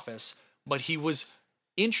The Office, but he was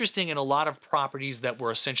interesting in a lot of properties that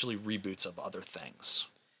were essentially reboots of other things.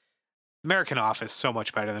 American Office so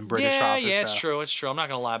much better than British Office. Yeah, it's though. true. It's true. I'm not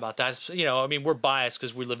gonna lie about that. We're biased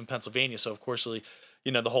because we live in Pennsylvania, so of course,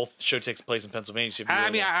 the whole show takes place in Pennsylvania. So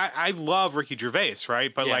I love Ricky Gervais,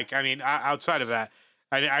 right? But Yeah. outside of that,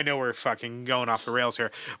 I know we're fucking going off the rails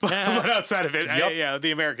here, but outside of it, Yep.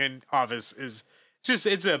 the American Office is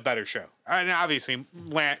it's a better show, and obviously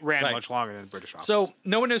ran Right. much longer than the British Office. So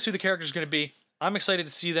no one knows who the character is going to be. I'm excited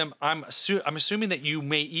to see them. I'm assuming that you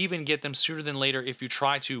may even get them sooner than later if you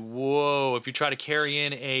try to carry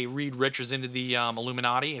in a Reed Richards into the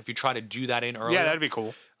Illuminati. If you try to do that in earlier, yeah, that'd be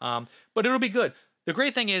cool. but it'll be good. The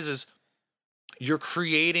great thing is you're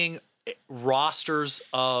creating rosters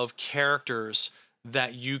of characters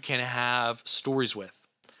that you can have stories with,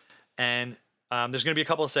 and there's going to be a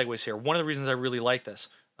couple of segues here. One of the reasons I really like this,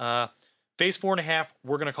 Phase 4.5,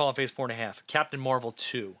 we're going to call it Phase 4.5. Captain Marvel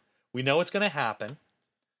 2. We know it's going to happen.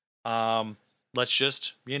 Let's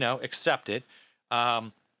just, accept it.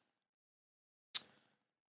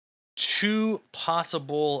 Two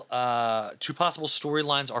possible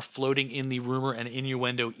storylines are floating in the rumor and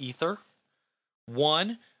innuendo ether.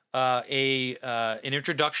 One, an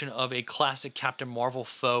introduction of a classic Captain Marvel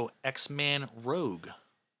foe, X-Man Rogue.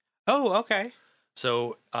 Oh, okay.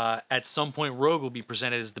 So at some point, Rogue will be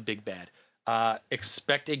presented as the big bad.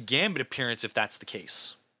 Expect a Gambit appearance if that's the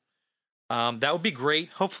case. That would be great.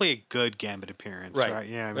 Hopefully, a good Gambit appearance, right?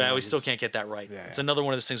 Yeah, we still can't get that right. Yeah, It's another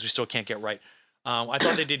one of those things we still can't get right. I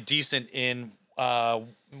thought they did decent in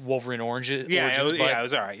Wolverine Origins. it was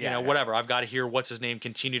but, all right. Yeah, whatever. I've got to hear what's his name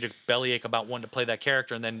continue to bellyache about wanting to play that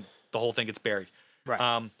character, and then the whole thing gets buried.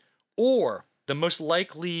 Right. Or the most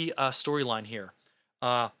likely storyline here,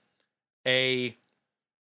 a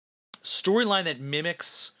storyline that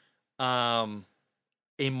mimics a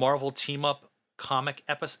Marvel team up comic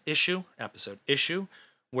issue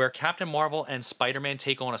where Captain Marvel and Spider-Man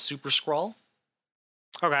take on a Super Skrull.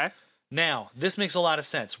 Okay. Now, this makes a lot of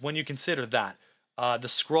sense when you consider that the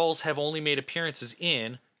Skrulls have only made appearances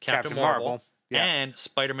in Captain Marvel yeah. and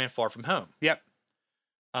Spider-Man Far From Home. Yep.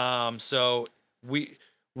 So we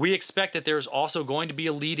expect that there's also going to be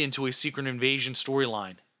a lead into a Secret Invasion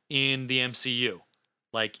storyline in the MCU.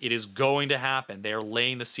 Like, it is going to happen. They're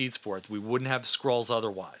laying the seeds for it. We wouldn't have Skrulls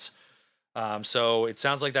otherwise. So it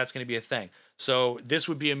sounds like that's going to be a thing. So this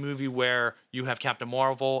would be a movie where you have Captain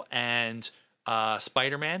Marvel and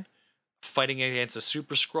Spider-Man fighting against a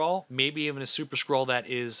Super Skrull, maybe even a Super Skrull that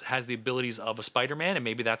has the abilities of a Spider-Man, and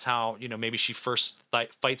maybe that's how, maybe she first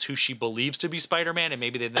fights who she believes to be Spider-Man, and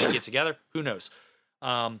maybe they then get together. Who knows?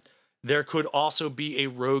 There could also be a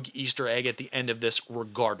rogue Easter egg at the end of this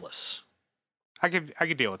regardless. I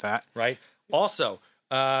could deal with that. Right? Also,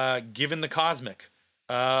 given the cosmic,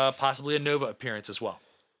 possibly a Nova appearance as well,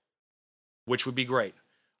 which would be great.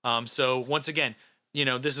 So once again,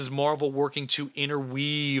 this is Marvel working to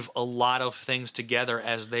interweave a lot of things together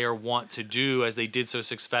as they are wont to do, as they did so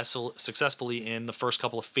successfully in the first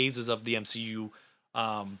couple of phases of the MCU,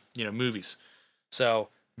 movies. So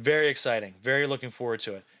very exciting. Very looking forward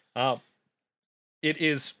to it. It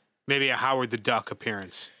is maybe a Howard the Duck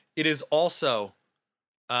appearance. It is also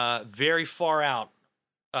very far out.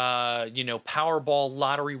 Powerball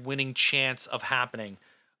lottery winning chance of happening.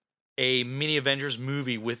 a mini Avengers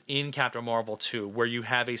movie within Captain Marvel 2, where you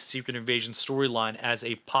have a Secret Invasion storyline as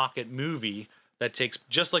a pocket movie that takes,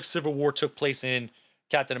 just like Civil War took place in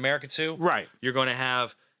Captain America 2. Right. You're going to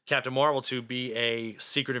have Captain Marvel 2 be a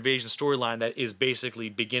Secret Invasion storyline that is basically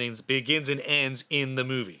begins and ends in the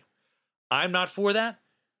movie. I'm not for that.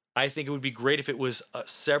 I think it would be great if it was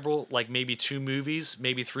several, like maybe 2 movies,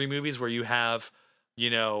 maybe 3 movies, where you have, you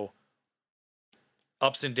know,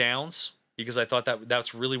 ups and downs, because I thought that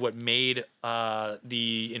that's really what made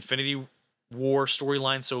the Infinity War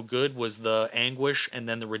storyline so good, was the anguish and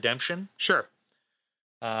then the redemption. Sure.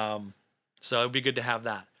 So it would be good to have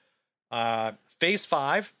that. Phase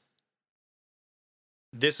 5,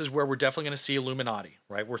 this is where we're definitely going to see Illuminati,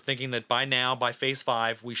 right? We're thinking that by now, by Phase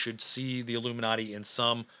 5, we should see the Illuminati in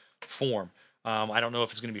some form. I don't know if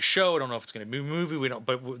it's going to be a show. I don't know if it's going to be a movie. We don't,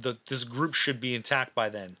 but this group should be intact by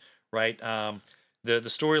then, right? The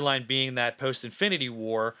storyline being that post Infinity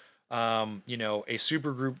War, you know, a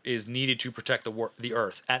supergroup is needed to protect the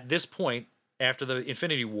Earth. At this point, after the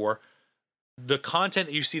Infinity War, the content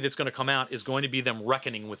that you see that's going to come out is going to be them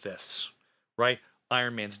reckoning with this, right?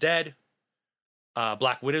 Iron Man's dead.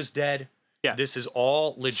 Black Widow's dead. Yeah. This is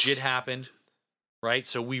all legit happened, right?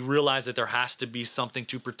 So we realize that there has to be something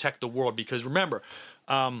to protect the world, because remember,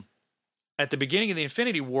 at the beginning of the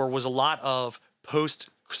Infinity War was a lot of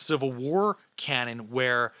post-Civil War canon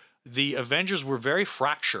where the Avengers were very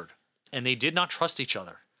fractured and they did not trust each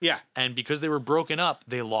other. Yeah. And because they were broken up,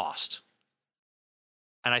 they lost.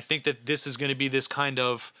 And I think that this is going to be this kind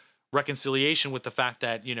of reconciliation with the fact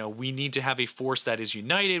that, you know, we need to have a force that is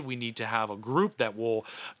united. We need to have a group that will,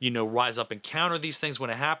 you know, rise up and counter these things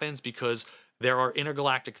when it happens, because there are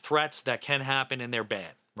intergalactic threats that can happen and they're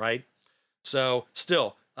bad, right? So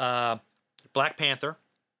still, Black Panther,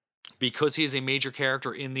 because he is a major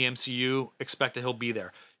character in the MCU, expect that he'll be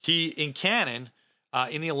there. He, in canon,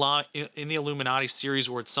 in the Illuminati series,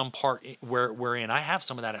 or at some part wherein I have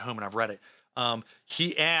some of that at home and I've read it,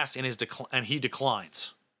 he asks in his and he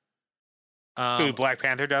declines. Who, Black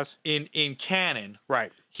Panther does? In canon,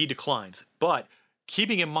 right? He declines. But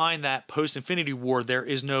keeping in mind that post Infinity War, there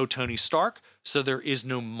is no Tony Stark, so there is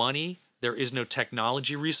no money, there is no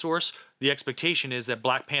technology resource. The expectation is that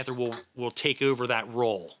Black Panther will take over that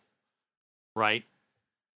role, right?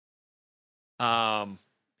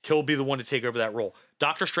 He'll be the one to take over that role.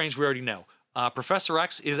 Doctor Strange, we already know. Professor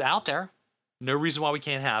X is out there. No reason why we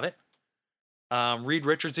can't have it. Reed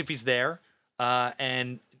Richards, if he's there,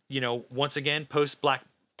 and you know, once again, post Black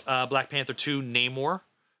Panther 2, Namor.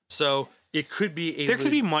 So it could be there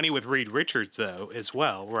could be money with Reed Richards though as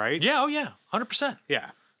well, right? Yeah, oh yeah, 100%.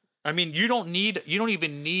 Yeah. I mean, you don't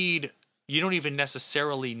even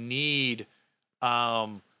necessarily need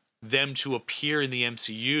them to appear in the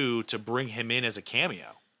MCU to bring him in as a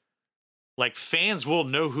cameo. Like, fans will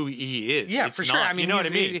know who he is. Yeah, it's for not, sure. I mean, you know what I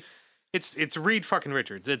mean? It's Reed fucking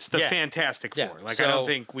Richards. It's the Fantastic Four. Like, I don't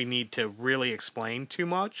think we need to really explain too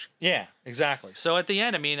much. Yeah, exactly. So at the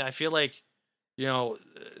end, I mean, I feel like, you know,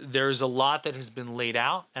 there's a lot that has been laid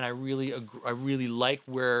out, and I really like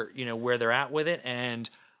where they're at with it. And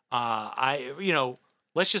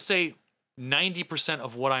let's just say 90%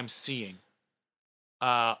 of what I'm seeing,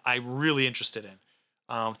 I'm really interested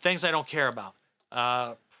in. Things I don't care about.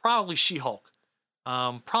 Probably She-Hulk.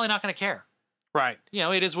 Probably not going to care. Right. You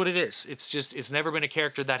know, it is what it is. It's never been a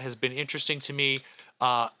character that has been interesting to me,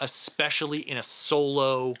 especially in a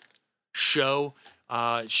solo show.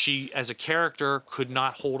 She, as a character, could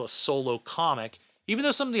not hold a solo comic, even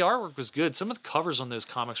though some of the artwork was good. Some of the covers on those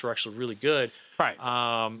comics were actually really good. Right.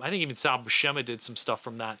 I think even Sal Buscema did some stuff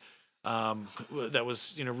from that. That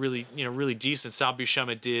was really decent. Sal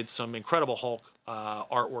Buscema did some Incredible Hulk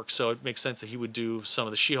artwork, so it makes sense that he would do some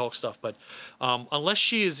of the She-Hulk stuff. But unless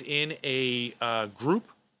she is in a group,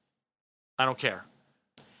 I don't care.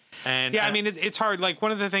 And yeah, I mean, it's hard. Like,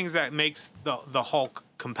 one of the things that makes the Hulk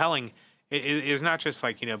compelling is not just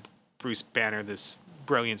like, you know, Bruce Banner, this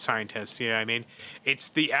brilliant scientist. You know what I mean? It's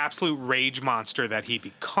the absolute rage monster that he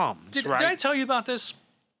becomes. Did right? I tell you about this?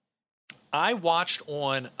 I watched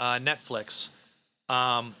on Netflix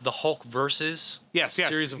the Hulk versus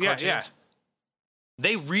series of cartoons. Yeah.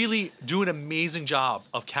 They really do an amazing job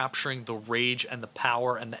of capturing the rage and the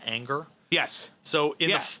power and the anger. Yes. So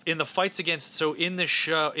in the fights against, so in this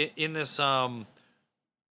show, in this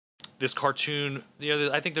this cartoon, you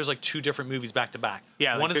know, I think there's like 2 different movies back to back.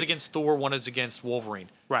 Yeah. One is against Thor, one is against Wolverine.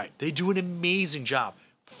 Right. They do an amazing job.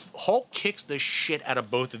 Hulk kicks the shit out of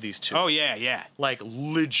both of these 2. Oh, yeah, yeah. Like,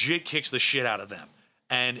 legit kicks the shit out of them.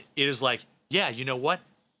 And it is like, yeah, you know what?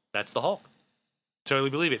 That's the Hulk. Totally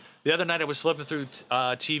believe it. The other night I was flipping through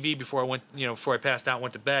TV before I passed out and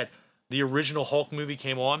went to bed. the original Hulk movie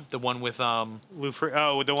came on, the one with the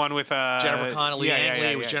one with Jennifer Connelly, Ang Lee.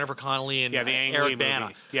 It was yeah. Jennifer Connelly and Yeah, the Ang Lee Eric movie.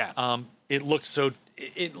 Bana. Yeah. It looked so.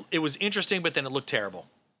 It was interesting, but then it looked terrible.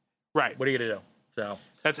 Right. What are you gonna do? So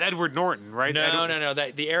That's Edward Norton, right? no.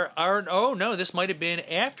 No, this might have been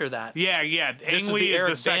after that. Yeah. This Ang is Lee the is the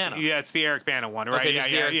Eric second. Bana. Yeah, it's the Eric Bana one, right? Okay, this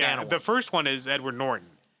is the Eric Bana one. The first one is Edward Norton.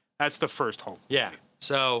 That's the first Hulk. Yeah. movie.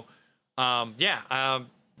 So, the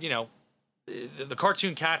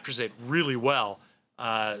cartoon captures it really well.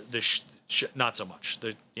 Not so much.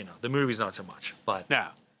 The movie's not so much. But No.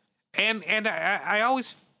 And I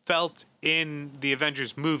always felt in the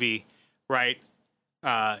Avengers movie, right?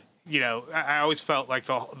 I always felt like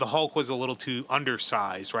the Hulk was a little too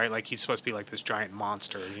undersized, right? Like he's supposed to be like this giant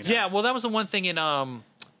monster. Yeah, well, that was the one thing in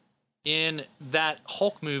that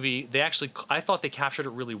Hulk movie. I thought they captured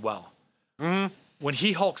it really well. Mm-hmm. When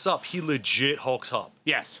he hulks up, he legit hulks up.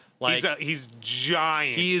 Yes. Like, he's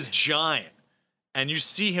giant. He is giant, and you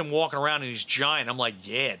see him walking around, and he's giant. I'm like,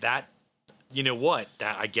 yeah, that. You know what?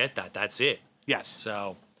 That I get that. That's it. Yes.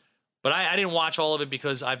 So, but I didn't watch all of it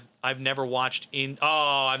because I've never watched in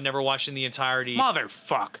the entirety.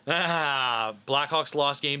 Motherfuck. Blackhawks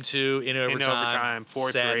lost game 2 in overtime.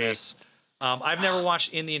 4-3. Sadness. I've never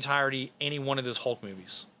watched in the entirety any one of those Hulk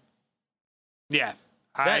movies. Yeah.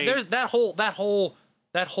 There's that whole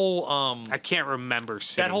I can't remember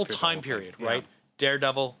that whole through the time thing. period, Yeah. right?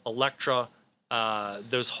 Daredevil, Elektra,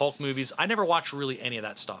 those Hulk movies. I never watched really any of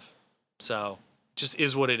that stuff. So, just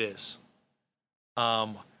is what it is.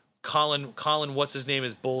 Colin, what's his name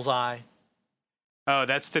is Bullseye. Oh,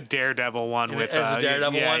 that's the Daredevil one with as the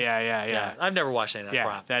Daredevil one. Yeah. I've never watched any of that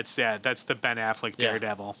crap. That's the Ben Affleck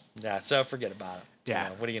Daredevil. Yeah, so forget about it. Yeah.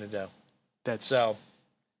 What are you gonna do? That's So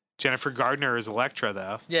Jennifer Gardner is Elektra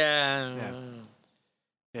though. yeah.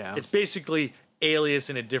 Yeah. It's basically Alias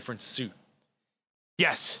in a different suit.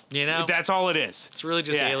 Yes. You know? That's all it is. It's really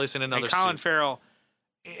just Alias in another and Colin suit. Farrell,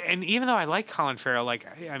 and even though I like Colin Farrell, like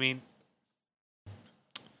I mean,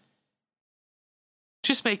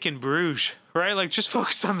 just making Bruges, right? Like just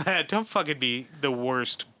focus on that. Don't fucking be the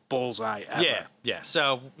worst Bullseye ever. Yeah.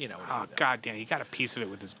 So Oh god damn, he got a piece of it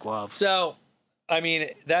with his glove. So, I mean,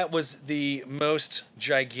 that was the most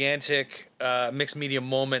gigantic mixed media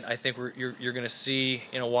moment I think you're going to see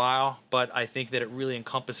in a while. But I think that it really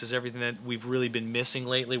encompasses everything that we've really been missing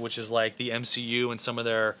lately, which is like the MCU and some of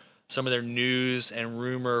their news and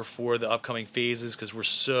rumor for the upcoming phases, because we're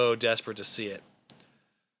so desperate to see it.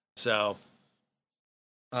 So,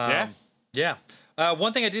 yeah.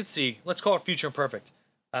 One thing I did see, let's call it Future Imperfect.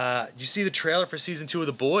 You see the trailer for season 2 of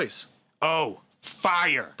The Boys? Oh,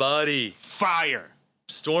 fire, Buddy. fire!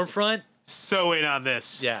 Stormfront? So in on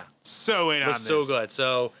this. Yeah. So in on Looks this. so good.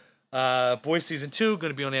 So, Boys season 2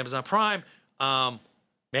 going to be on Amazon Prime.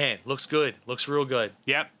 Man, looks good. Looks real good.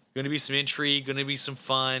 Yep. Going to be some intrigue. Going to be some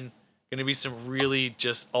fun. Going to be some really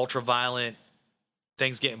just ultra violent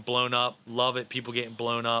things getting blown up. Love it. People getting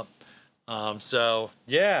blown up. So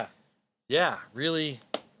yeah, really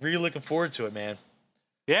looking forward to it, man.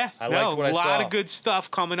 Yeah. I liked what I a lot saw. of good stuff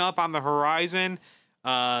coming up on the horizon.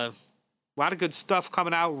 A lot of good stuff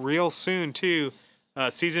coming out real soon too.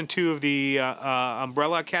 Season 2 of the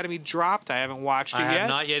Umbrella Academy dropped. I haven't watched it I yet. have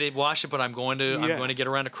not yet watched it, but I'm going to. Yeah. I'm going to get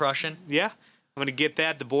around to crushing. Yeah, I'm gonna get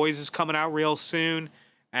that. The Boys is coming out real soon,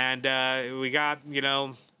 and we got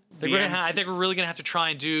I think we're really gonna have to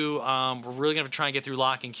try and do. We're really gonna have to try and get through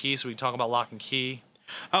Lock and Key, so we can talk about Lock and Key.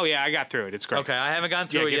 Oh yeah, I got through it. It's great. Okay, I haven't gotten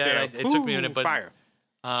through it get yet. there. It took me a minute, but fire.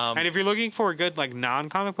 And if you're looking for a good like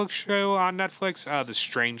non-comic book show on Netflix, The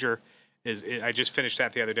Stranger I just finished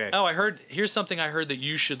that the other day. oh, here's something I heard that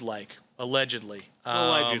you should like. Allegedly.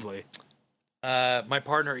 Allegedly. My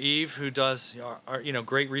partner Eve, who does our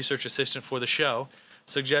great research assistant for the show,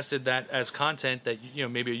 suggested that as content that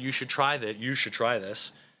maybe you should try that. You should try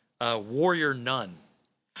this. Warrior Nun.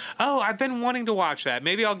 Oh, I've been wanting to watch that.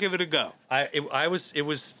 Maybe I'll give it a go. It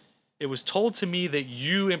was told to me that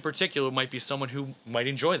you in particular might be someone who might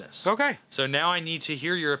enjoy this. Okay. So now I need to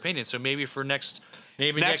hear your opinion. So maybe for next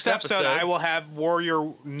episode, I will have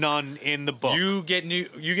Warrior Nun in the book. You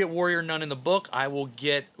get Warrior Nun in the book. I will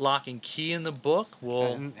get Lock and Key in the book.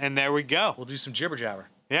 And there we go. We'll do some jibber jabber.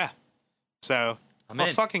 Yeah. So I'm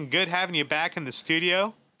in. Fucking good having you back in the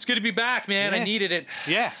studio. It's good to be back, man. Yeah. I needed it.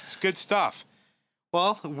 Yeah, it's good stuff.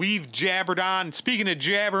 Well, we've jabbered on. Speaking of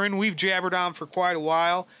jabbering, we've jabbered on for quite a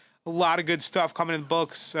while. A lot of good stuff coming in the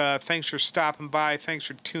books. Thanks for stopping by. Thanks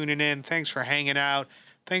for tuning in. Thanks for hanging out.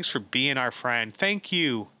 Thanks for being our friend. Thank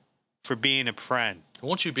you for being a friend.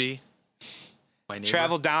 Won't you be my neighbor?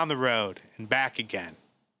 Travel down the road and back again.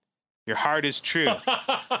 Your heart is true.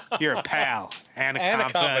 You're a pal and a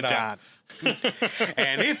confidant.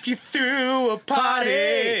 And if you threw a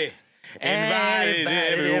party, invited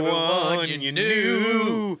everyone you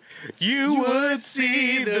knew, you would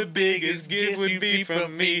see the biggest gift would be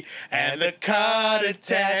from me, and the card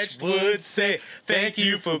attached would say, thank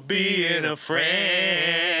you for being a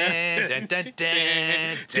friend. Dun, dun,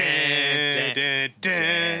 dun, dun, dun,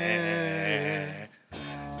 dun.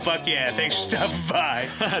 Fuck yeah, thanks for stopping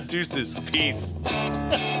by. Deuces. Peace.